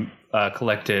was young, bought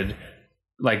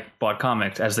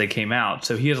comics as they came out.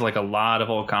 So he has like a lot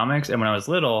of old comics. And when I was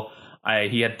little,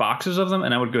 he had boxes of them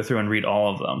and I would go through and read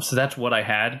all of them. So that's what I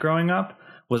had growing up.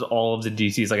 Was all of the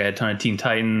DCs. Like I had a ton of Teen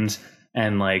Titans,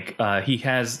 and like he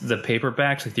has the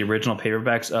paperbacks, like the original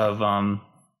paperbacks of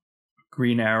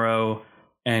Green Arrow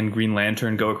and Green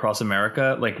Lantern Go Across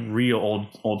America, like real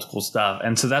old school stuff.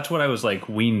 And so that's what I was like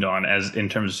weaned on as in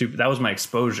terms of super. That was my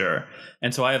exposure,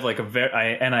 and so I have like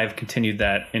I've continued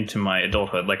that into my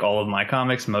adulthood. Like all of my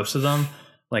comics, most of them,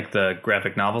 like the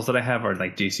graphic novels that I have are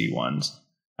like DC ones.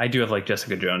 I do have like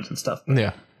Jessica Jones and stuff.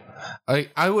 Yeah.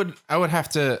 I would have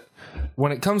to,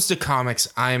 when it comes to comics,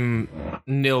 I'm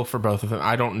nil for both of them.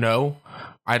 I don't know.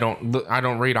 I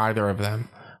don't read either of them.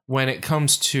 When it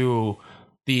comes to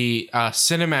the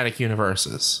cinematic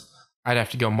universes, I'd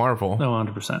have to go Marvel. No,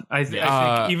 100%. I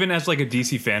think even as like a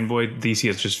DC fanboy, DC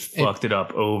has just fucked it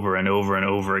up over and over and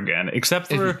over again. Except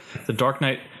for the Dark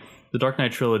Knight. The Dark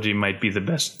Knight trilogy might be the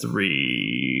best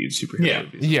 3 superhero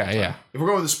movies. Yeah. If we're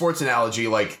going with the sports analogy,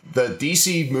 like the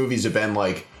DC movies have been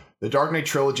like the Dark Knight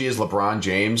trilogy is LeBron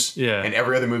James, and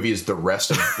every other movie is the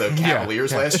rest of the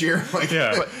Cavaliers last year. Like,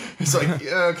 it's like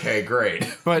okay, great.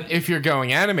 But if you're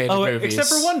going animated movies, except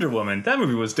for Wonder Woman, that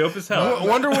movie was dope as hell.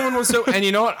 Wonder Woman was dope, and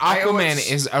you know what?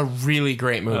 Aquaman is a really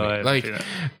great movie.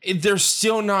 They're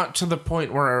still not to the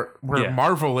point where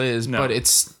Marvel is, but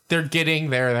they're getting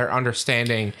there. They're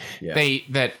understanding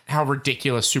that how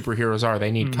ridiculous superheroes are. They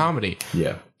need comedy.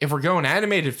 Yeah. If we're going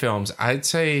animated films, I'd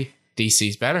say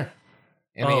DC's better.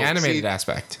 In the animated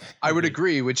aspect. I would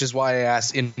agree, which is why I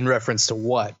asked in reference to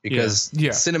what. Because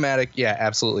cinematic,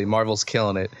 absolutely. Marvel's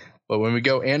killing it. But when we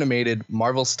go animated,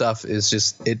 Marvel stuff is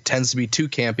just, it tends to be too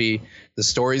campy. The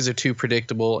stories are too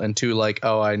predictable and too like,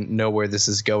 oh, I know where this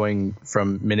is going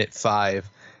from minute 5.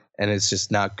 And it's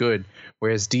just not good.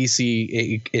 Whereas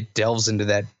DC, it delves into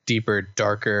that deeper,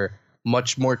 darker,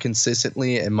 much more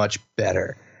consistently and much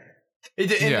better. It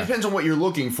depends on what you're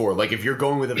looking for. Like if you're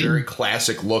going with a very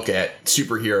classic look at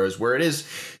superheroes, where it is,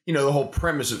 the whole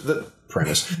premise of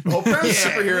superheroes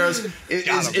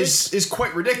is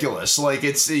quite ridiculous. Like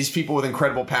it's these people with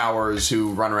incredible powers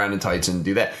who run around in tights and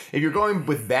do that. If you're going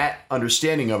with that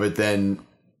understanding of it, then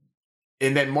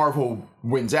Marvel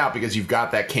wins out because you've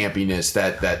got that campiness,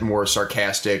 that more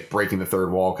sarcastic, breaking the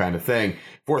third wall kind of thing,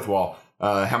 fourth wall.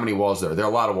 How many walls there? There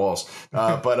are a lot of walls.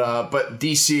 But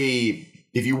DC.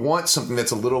 If you want something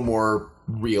that's a little more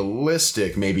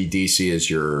realistic, maybe DC is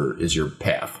your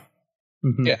path.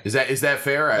 Mm-hmm. Yeah, is that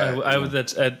fair? I would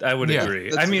agree.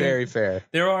 That's very fair.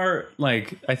 There are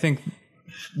I think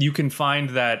you can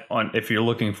find that on if you're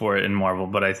looking for it in Marvel,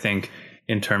 but I think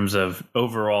in terms of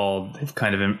overall, they've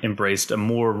kind of embraced a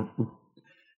more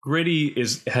gritty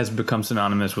has become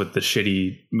synonymous with the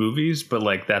shitty movies, but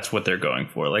like that's what they're going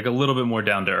for, like a little bit more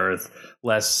down to earth,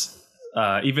 less.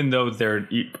 Even though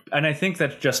and I think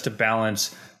that's just to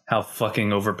balance how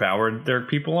fucking overpowered their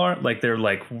people are. Like they're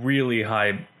like really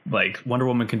high. Like Wonder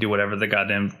Woman can do whatever the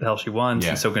goddamn hell she wants,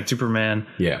 and so can Superman.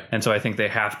 Yeah, and so I think they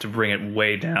have to bring it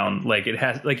way down. Like it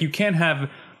has, like you can't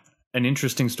have an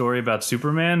interesting story about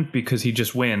Superman because he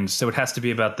just wins. So it has to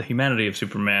be about the humanity of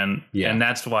Superman. Yeah, and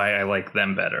that's why I like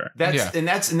them better. That's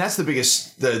the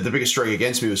biggest the biggest strike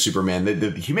against me with Superman.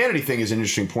 The humanity thing is an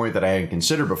interesting point that I hadn't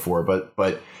considered before, but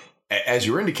as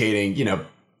you were indicating, you know,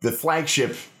 the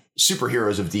flagship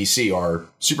superheroes of DC are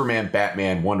Superman,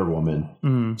 Batman, Wonder Woman.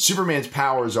 Mm-hmm. Superman's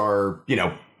powers are, you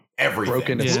know, everything.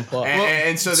 Broken as fuck.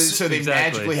 And so they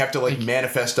magically have to like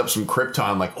manifest up some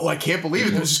Krypton. Like, oh, I can't believe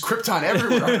it. There's just Krypton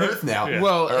everywhere on Earth now.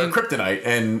 Well, or Kryptonite,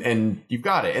 and you've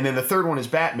got it. And then the third one is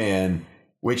Batman,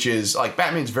 which is like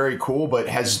Batman's very cool, but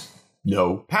has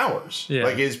no powers. Yeah.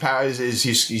 Like his powers is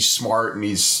he's smart and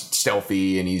he's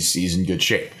stealthy and he's in good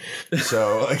shape.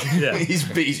 So like,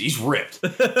 he's ripped.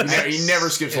 He never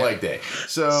skips leg day.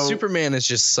 So Superman is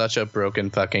just such a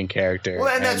broken fucking character. Well,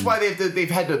 and that's why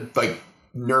they've had to like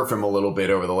nerf him a little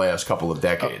bit over the last couple of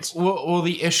decades. Well,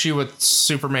 the issue with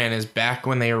Superman is back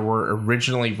when they were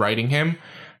originally writing him,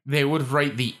 they would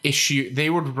write the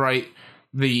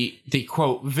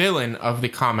quote villain of the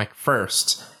comic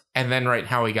first, and then write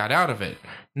how he got out of it.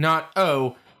 Not,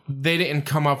 they didn't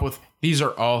come up with, these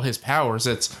are all his powers.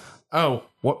 It's,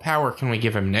 what power can we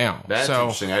give him now? That's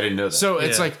interesting. I didn't know that. So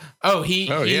it's like,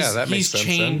 he's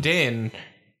chained in.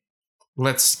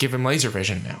 Let's give him laser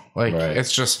vision now. Like,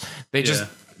 it's just, they just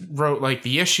wrote like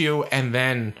the issue and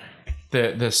then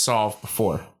the solve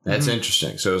before. That's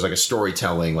interesting. So it was like a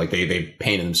storytelling, like they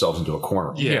painted themselves into a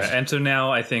corner. Yeah. And so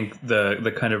now I think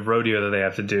the kind of rodeo that they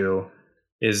have to do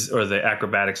or the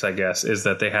acrobatics, I guess, is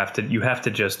that you have to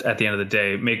just, at the end of the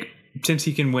day, since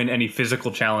he can win any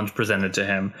physical challenge presented to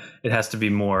him, it has to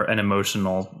be more an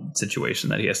emotional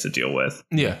situation that he has to deal with.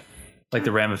 Yeah. Like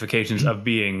the ramifications of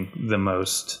being the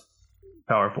most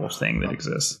powerful thing that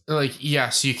exists. Like,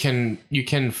 yes, you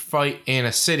can fight in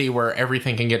a city where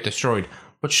everything can get destroyed,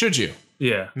 but should you?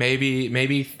 Yeah.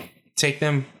 Maybe take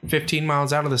them 15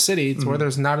 miles out of the city where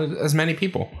there's not as many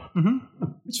people. Mm-hmm.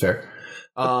 It's fair.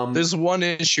 There's one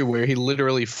issue where he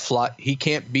literally he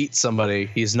can't beat somebody.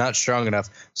 He's not strong enough.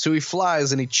 So he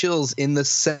flies and he chills in the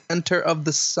center of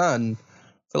the sun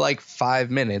for like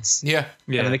 5 minutes. Yeah.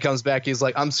 And then he comes back. He's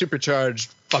like, I'm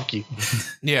supercharged. Fuck you.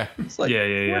 Yeah. It's like,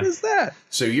 what is that?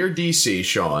 So you're DC,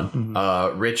 Sean.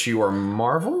 Mm-hmm. Rich, you are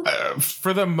Marvel?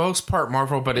 For the most part,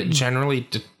 Marvel, but it generally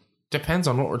depends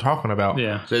on what we're talking about.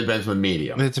 Yeah. So it depends on the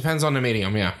medium. It depends on the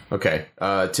medium, yeah. Okay.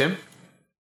 Tim?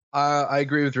 I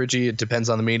agree with Richie. It depends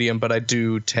on the medium, but I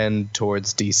do tend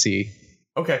towards DC.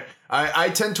 Okay. I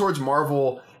tend towards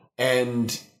Marvel,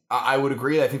 and I would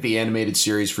agree. I think the animated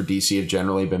series for DC have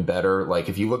generally been better. Like,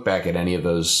 if you look back at any of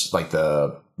those, like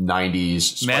the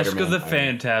 90s Mask of the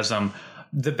Phantasm,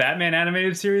 the Batman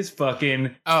animated series, fucking...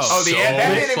 the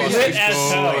animated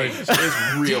series is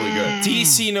really good.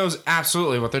 DC knows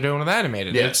absolutely what they're doing with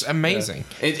animated. Yeah. It's amazing.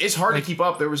 Yeah. It's hard to keep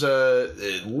up. There was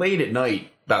late at night,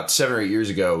 about 7 or 8 years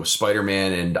ago,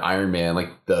 Spider-Man and Iron Man, like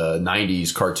the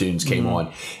 90s cartoons came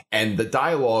on, and the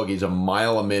dialogue is a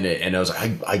mile a minute, and I was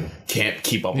like, I can't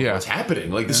keep up with what's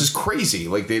happening. Like, this is crazy.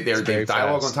 Like, they're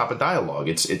dialogue on top of dialogue.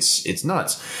 It's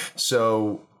nuts.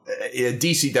 So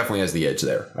DC definitely has the edge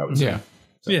there, I would say. Yeah.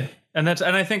 So. Yeah. And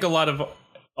I think a lot of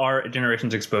our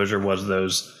generation's exposure was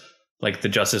those, like the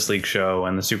Justice League show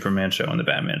and the Superman show and the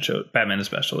Batman show, Batman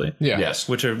especially. Yeah. Yes.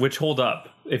 Which hold up.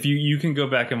 If you can go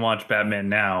back and watch Batman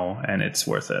now, and it's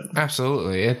worth it.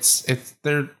 Absolutely.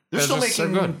 They're still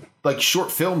making good, like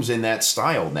short films in that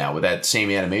style now with that same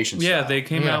animation style. Yeah, they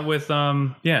came out with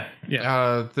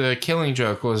The Killing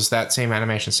Joke was that same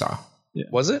animation style. Yeah.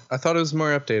 Was it? I thought it was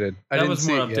more updated. That was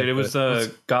more updated. It was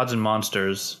Gods and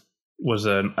Monsters was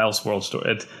an Elseworld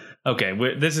story. Okay,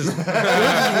 this is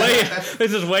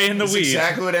way in the weeds.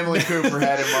 Exactly what Emily Cooper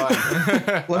had in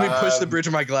mind. Let me push the bridge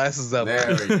of my glasses up.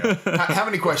 There we go. How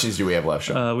many questions do we have left,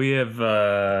 Sean? We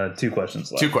have 2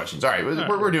 questions left. 2 questions. All right,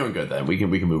 we're doing good then. We can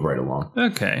move right along.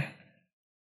 Okay.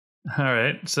 All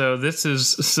right. So this is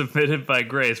submitted by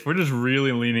Grace. We're just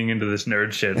really leaning into this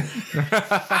nerd shit.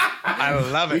 I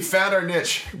love it. We found our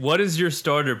niche. What is your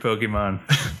starter Pokemon?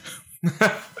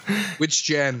 Which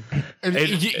gen? You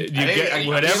get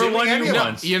whatever one you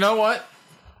want. You know what?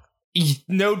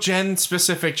 No gen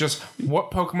specific, just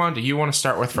what Pokemon do you want to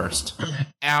start with first?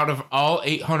 Out of all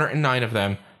 809 of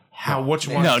them, which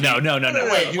one? No.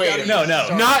 Wait.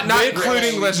 Not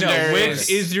including legendaries. Which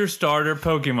is your starter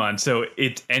Pokemon? So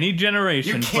it's any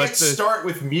generation. You can't start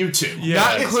with Mewtwo. Yeah.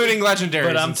 Not including legendaries.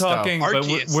 But I'm talking. But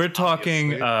Arceus, we're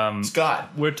talking. Scott.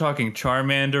 We're talking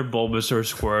Charmander, Bulbasaur,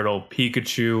 Squirtle,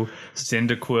 Pikachu,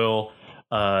 Cyndaquil,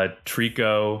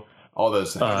 Trico. All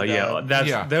those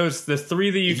things. Those the three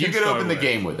that you can could start open the with.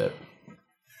 game with it.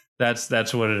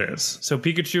 That's what it is. So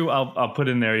Pikachu, I'll put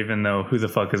in there, even though who the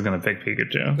fuck is gonna pick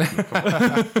Pikachu?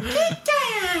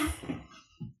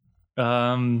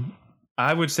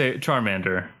 I would say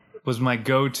Charmander was my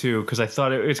go-to because I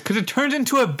thought it turns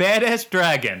into a badass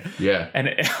dragon. Yeah, and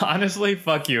honestly,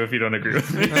 fuck you if you don't agree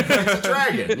with me. it's a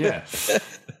dragon. Yeah.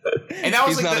 And that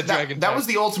was that was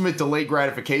the ultimate delayed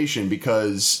gratification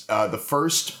because the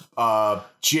first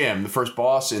gym, the first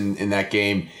boss in that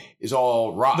game is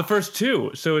all rock. The first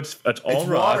two, so it's all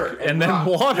rock water and then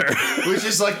water, which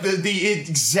is like the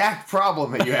exact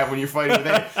problem that you have when you're fighting with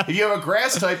it. If you have a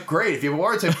grass type, great. If you have a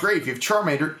water type, great. If you have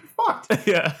Charmander, you're fucked.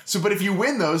 Yeah. So, but if you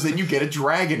win those, then you get a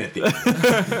dragon at the end.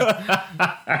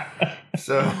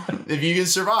 So if you can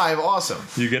survive, awesome.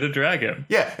 You get a dragon.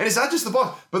 Yeah, and it's not just the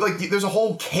boss, but like there's a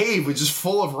whole cave which is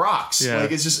full of rocks. Yeah.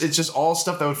 Like it's just all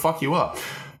stuff that would fuck you up.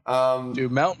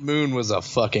 Dude, Mount Moon was a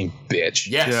fucking bitch.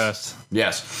 Yes.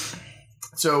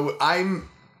 So I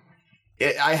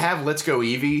have Let's Go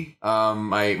Eevee.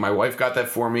 My wife got that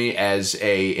for me as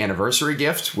a anniversary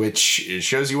gift, which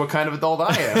shows you what kind of adult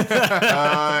I am.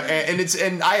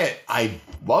 and I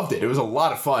loved it. It was a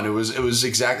lot of fun.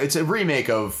 It's a remake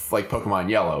of like Pokemon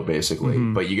Yellow, basically,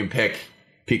 but you can pick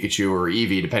Pikachu or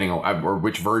Eevee depending on or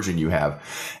which version you have.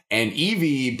 And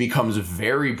Eevee becomes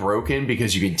very broken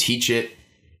because you can teach it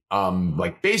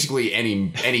like basically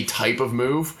any type of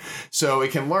move. So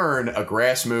it can learn a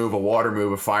grass move, a water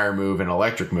move, a fire move, an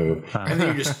electric move. And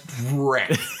then you just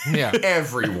wreck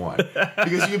everyone.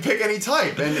 Because you can pick any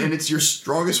type and it's your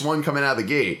strongest one coming out of the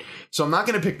gate. So I'm not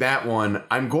going to pick that one.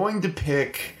 I'm going to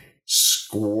pick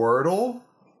Squirtle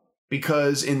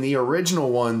because in the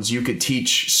original ones you could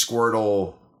teach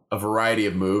Squirtle a variety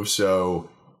of moves. So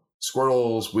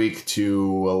Squirtle's weak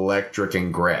to electric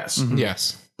and grass. Mm-hmm.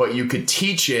 Yes. But you could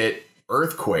teach it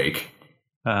Earthquake,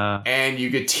 and you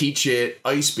could teach it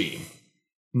Ice Beam.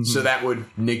 Mm-hmm. So that would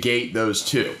negate those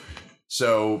two.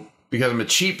 So because I'm a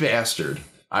cheap bastard,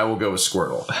 I will go with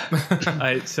Squirtle.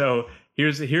 So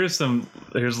here's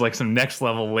like some next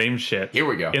level lame shit. Here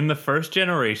we go. In the first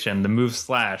generation, the move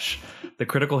Slash, the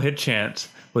critical hit chance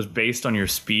was based on your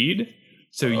speed.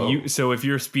 So if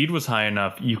your speed was high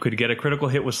enough, you could get a critical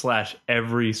hit with Slash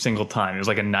every single time. It was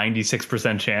like a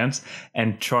 96% chance.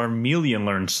 And Charmeleon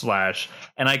learned Slash.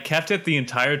 And I kept it the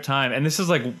entire time. And this is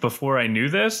like before I knew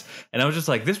this. And I was just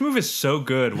like, this move is so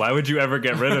good. Why would you ever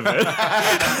get rid of it?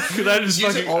 Because I just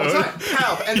use it all the time.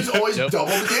 How? And it's always double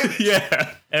the damage.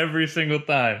 Yeah, every single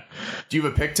time. Do you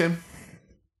have a pick, Tim?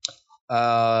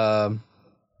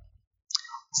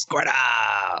 Squirtle!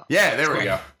 Yeah, there we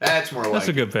go. That's more like That's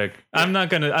a good pick. I'm not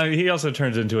gonna. he also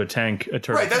turns into a tank, a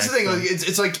turtle. Right, that's the thing. Like,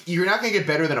 it's like you're not gonna get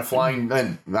better than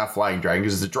not flying dragon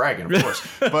because it's a dragon, of course.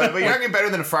 but you're not gonna get better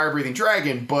than a fire breathing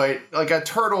dragon. But like a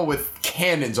turtle with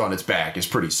cannons on its back is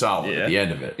pretty solid at the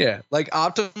end of it. Yeah, like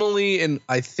optimally, and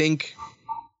I think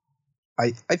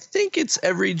it's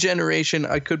every generation.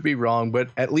 I could be wrong, but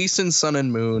at least in Sun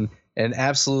and Moon, and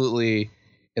absolutely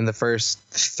in the first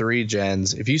 3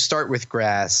 gens, if you start with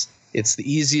grass, it's the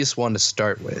easiest one to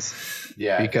start with.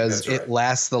 Yeah, because it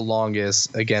lasts the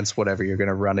longest against whatever you're going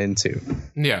to run into.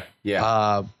 Yeah.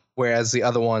 Yeah. Whereas the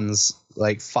other ones,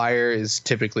 like fire is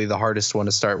typically the hardest one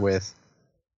to start with.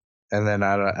 And then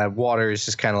water is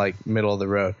just kind of like middle of the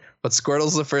road. But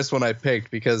Squirtle's the first one I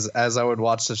picked because as I would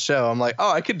watch the show, I'm like,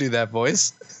 oh, I could do that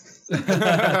voice. Squirtle!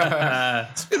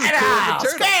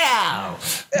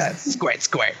 Yeah,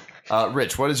 squirt.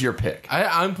 Rich, what is your pick?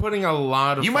 I'm putting a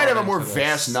lot of. You might have a more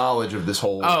vast knowledge of this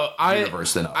whole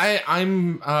universe than us.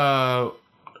 I'm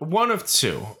one of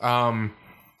two.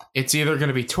 It's either going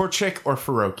to be Torchic or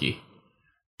Feroki.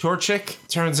 Torchic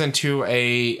turns into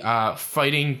a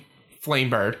fighting flame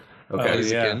bird.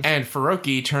 Okay. And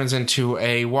Feroki turns into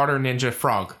a water ninja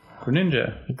frog.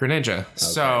 Greninja. Okay.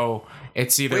 So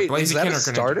it's either Blaziken or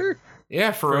Greninja. Starter?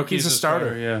 Yeah, Feroki's a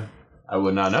starter. Yeah. I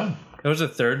would not know. It was a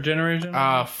 3rd generation?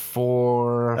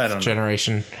 4th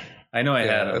generation. I know I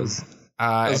had it.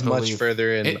 I was much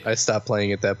further in. I stopped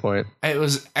playing at that point. It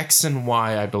was X and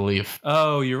Y, I believe.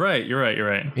 Oh, you're right.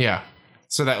 Yeah.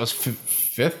 So that was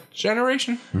 5th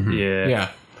generation? Mm-hmm. Yeah.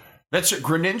 That's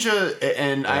Greninja,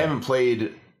 and I haven't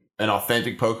played an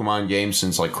authentic Pokemon game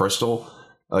since like Crystal.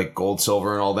 like Gold,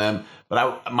 Silver, and all them.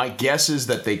 But my guess is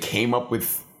that they came up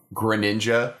with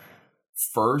Greninja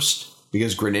first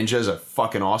because Greninja is a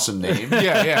fucking awesome name.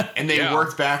 Yeah. And they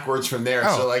worked backwards from there.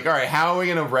 So like, all right, how are we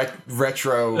going to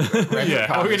retro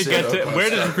how are we going to get to where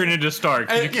does Greninja start?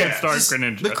 You can't start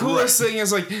Greninja. The coolest thing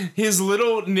is like his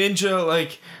little ninja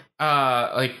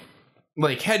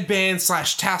like headband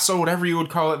 / tassel, whatever you would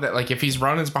call it, that like if he's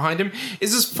running behind him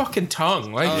is his fucking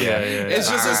tongue. Like it's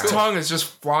just his tongue is just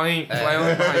flying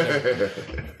behind him.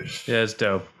 Yeah, it's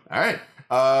dope. All right.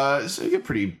 So you get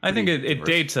pretty I think it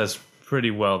dates us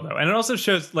pretty well though, and it also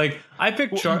shows like I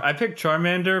picked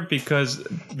Charmander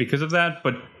because of that.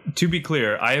 But to be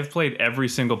clear, I have played every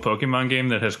single Pokemon game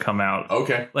that has come out.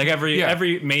 Okay, like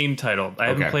every main title. I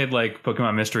haven't played like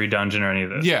Pokemon Mystery Dungeon or any of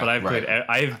this. Yeah, but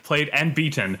I've played and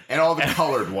beaten, and all the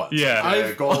colored ones.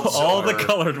 Yeah, Gold, all the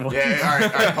colored ones. Yeah, all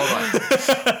right, hold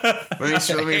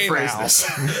on. let me phrase this.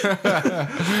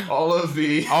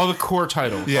 all the core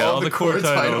titles. Yeah, all the core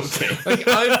titles. Like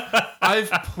I've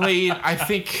played. I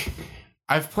think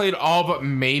I've played all but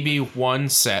maybe one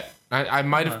set. I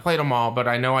might have played them all, but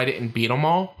I know I didn't beat them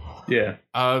all. Yeah.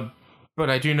 But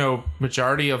I do know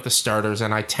majority of the starters,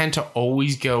 and I tend to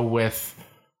always go with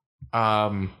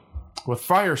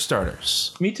fire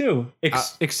starters. Me too.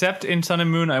 Except in Sun and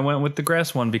Moon, I went with the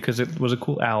grass one because it was a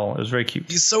cool owl. It was very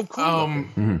cute. He's so cool.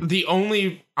 The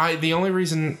only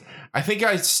reason I think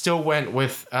I still went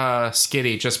with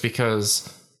Skitty just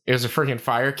because it was a freaking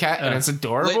fire cat and it's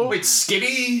adorable. Wait,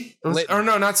 Skitty? Or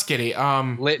no, not Skitty.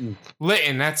 Litten.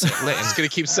 That's it. Litten. I'm just gonna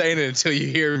keep saying it until you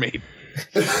hear me.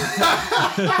 Hold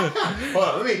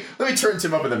on, let me turn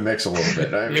Tim up in the mix a little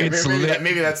bit.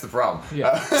 Maybe that's the problem.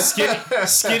 Yeah.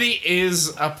 Skitty is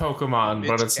a Pokemon,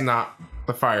 but it's not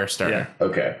the fire starter. Yeah.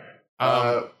 Okay.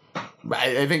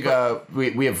 I think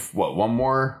we have one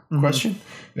more question?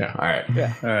 Yeah. All right.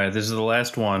 Yeah. All right. This is the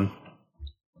last one.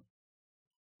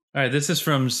 All right. This is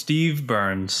from Steve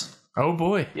Burns. Oh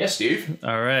boy. Yeah, Steve.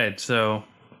 All right. So,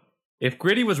 if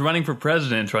Gritty was running for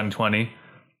president in 2020,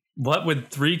 what would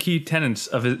 3 key tenets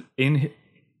of it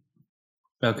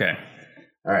Okay.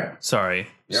 All right. Sorry.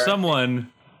 Someone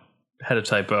had a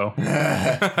typo.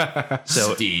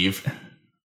 So Steve.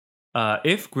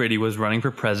 If Gritty was running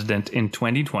for president in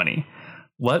 2020,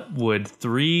 what would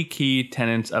 3 key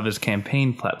tenets of his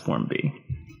campaign platform be?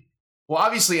 Well,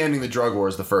 obviously, ending the drug war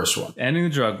is the first one. Ending the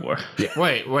drug war. Yeah.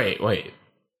 Wait.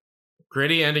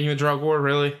 Gritty ending the drug war,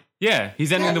 really? Yeah,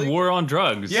 he's ending the war on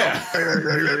drugs. Yeah.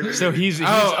 So he's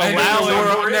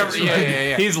allowing.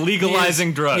 Yeah. He's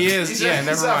legalizing drugs. He is.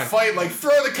 Never mind. Fight like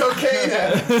throw the cocaine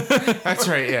at him. That's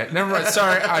right. Yeah. Never mind.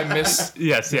 Sorry, I missed.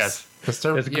 Yes.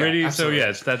 It's Gritty. So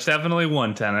yes, that's definitely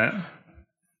one tenet.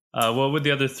 What would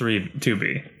the other two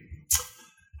be?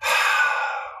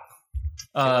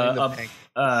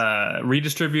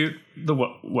 Redistribute the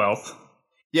wealth.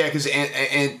 Yeah, because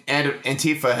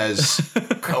Antifa has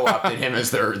co-opted him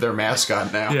as their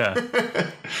mascot now. Yeah.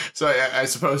 So I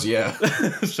suppose, yeah.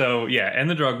 So, yeah, end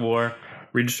the drug war,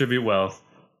 redistribute wealth,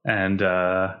 and...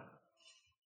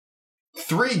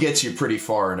 3 gets you pretty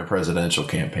far in a presidential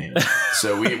campaign.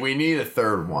 So we need a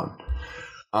third one.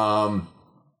 I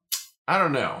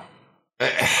don't know.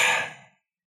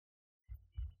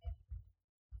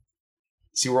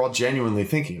 See, we're all genuinely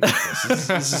thinking about this.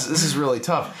 This is really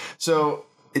tough. So...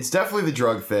 It's definitely the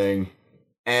drug thing,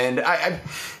 and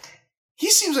he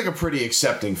seems like a pretty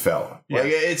accepting fella. Yeah.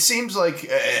 Like it seems like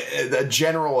a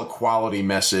general equality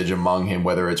message among him,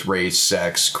 whether it's race,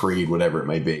 sex, creed, whatever it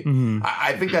may be. Mm-hmm.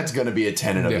 I think that's going to be a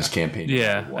tenet of his campaign.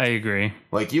 Yeah, I agree.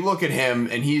 Like you look at him,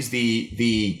 and he's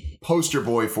the poster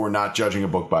boy for not judging a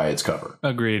book by its cover.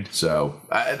 Agreed. So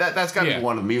that's got to be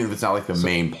one of them, even if it's not like the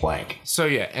main plank. So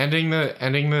yeah, ending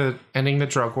the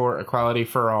drug war, equality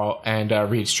for all, and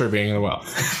redistributing the wealth.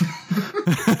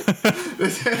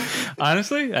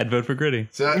 Honestly, I'd vote for Gritty.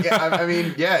 So yeah, I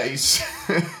mean, yeah, he's.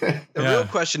 The real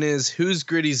question is, who's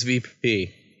Gritty's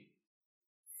VP?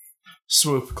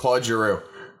 Swoop, Claude Giroux.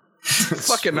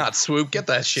 Fucking not Swoop. Get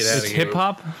that shit out of here. Hip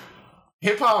hop.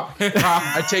 Hip hop.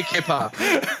 I take hip hop.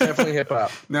 Definitely hip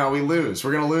hop. No, we lose.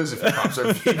 We're gonna lose if hip hop's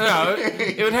our VP. No,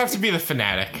 it would have to be the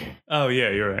Fanatic. Oh yeah,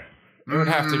 you're right. It would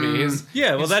have to be.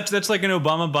 Well, that's like an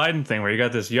Obama Biden thing where you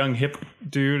got this young hip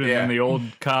dude and then the old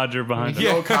codger behind him.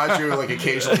 The old codger like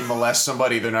occasionally molest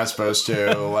somebody they're not supposed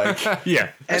to. Like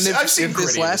yeah. And if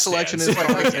this last election has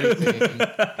taught us anything,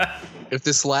 if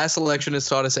this last election has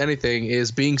taught us anything,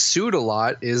 is being sued a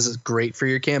lot is great for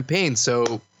your campaign.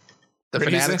 So the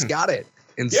Fanatics got it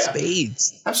in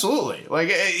spades. Absolutely. Like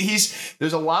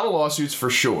there's a lot of lawsuits for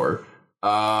sure.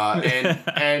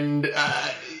 And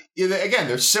again,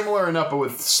 they're similar enough, but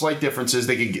with slight differences.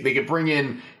 They could bring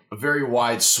in a very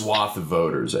wide swath of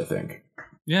voters, I think.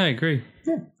 Yeah, I agree.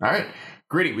 Yeah. All right.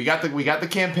 Gritty, we got the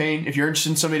campaign. If you're interested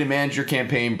in somebody to manage your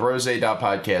campaign,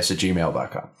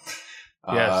 brose.podcast@gmail.com.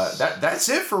 Yes. That's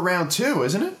it for round 2,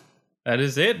 isn't it? That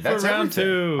is it for round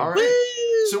 2. All right.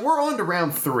 So we're on to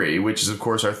round 3, which is, of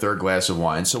course, our third glass of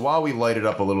wine. So while we light it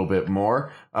up a little bit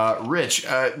more, Rich,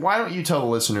 why don't you tell the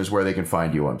listeners where they can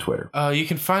find you on Twitter? You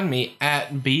can find me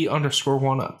at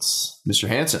B_walnuts. Mr.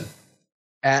 Hansen.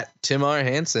 At Tim R.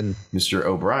 Hansen. Mr.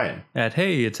 O'Brien. At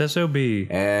Hey, it's SOB.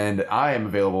 And I am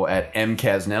available at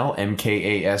MKasznel,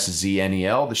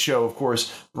 MKASZNEL. The show, of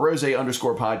course,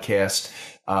 Brose_podcast.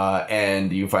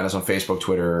 And you can find us on Facebook,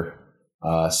 Twitter,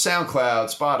 SoundCloud,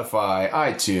 Spotify,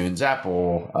 iTunes,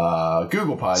 Apple,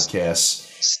 Google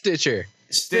Podcasts. Stitcher.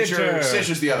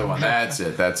 Stitcher's the other one. That's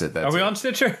it. Are we on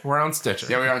Stitcher? We're on Stitcher.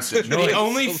 Yeah, we are on Stitcher. The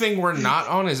only thing we're not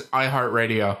on is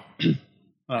iHeartRadio.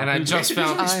 And I just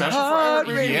found special for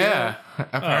iHeartRadio. Yeah,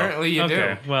 apparently you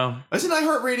do. Well, isn't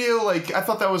iHeartRadio like? I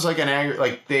thought that was like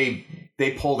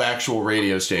they pulled actual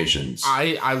radio stations.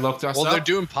 I looked us up. Well, they're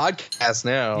doing podcasts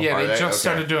now. Yeah, they just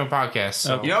started doing podcasts.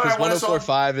 So. You know what I want us on?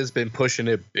 104.5 has been pushing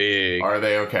it big. Are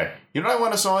they okay? You know what I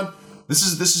want us on? This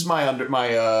is my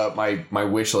my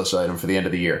wish list item for the end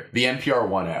of the year. The NPR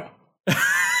One app.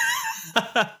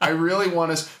 I really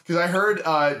want us because I heard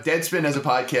Deadspin has a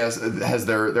podcast, has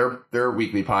their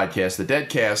weekly podcast, the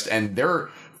Deadcast, and they're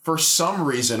for some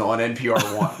reason on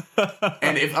NPR One.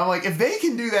 And if they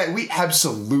can do that, we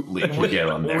absolutely can get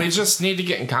on there. We just need to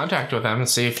get in contact with them and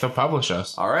see if they'll publish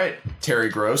us. All right, Terry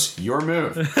Gross, your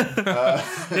move.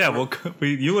 yeah, well,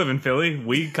 you live in Philly.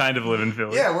 We kind of live in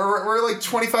Philly. Yeah, we're like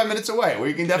 25 minutes away.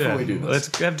 We can definitely do this.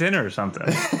 Let's have dinner or something.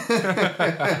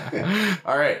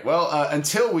 All right. Well,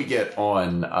 until we get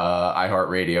on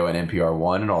iHeartRadio and NPR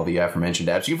One and all the aforementioned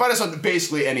apps, you can find us on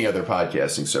basically any other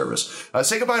podcasting service.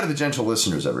 Say goodbye to the gentle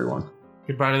listeners, everyone.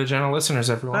 Goodbye to the gentle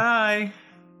listeners, everyone. Bye.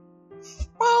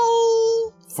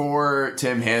 Well, for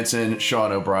Tim Hansen,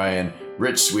 Sean O'Brien,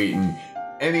 Rich Sweeten,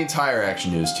 and the entire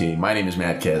Action News team, my name is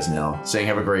Matt Kasznel, saying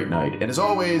have a great night, and as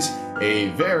always, a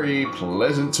very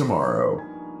pleasant tomorrow.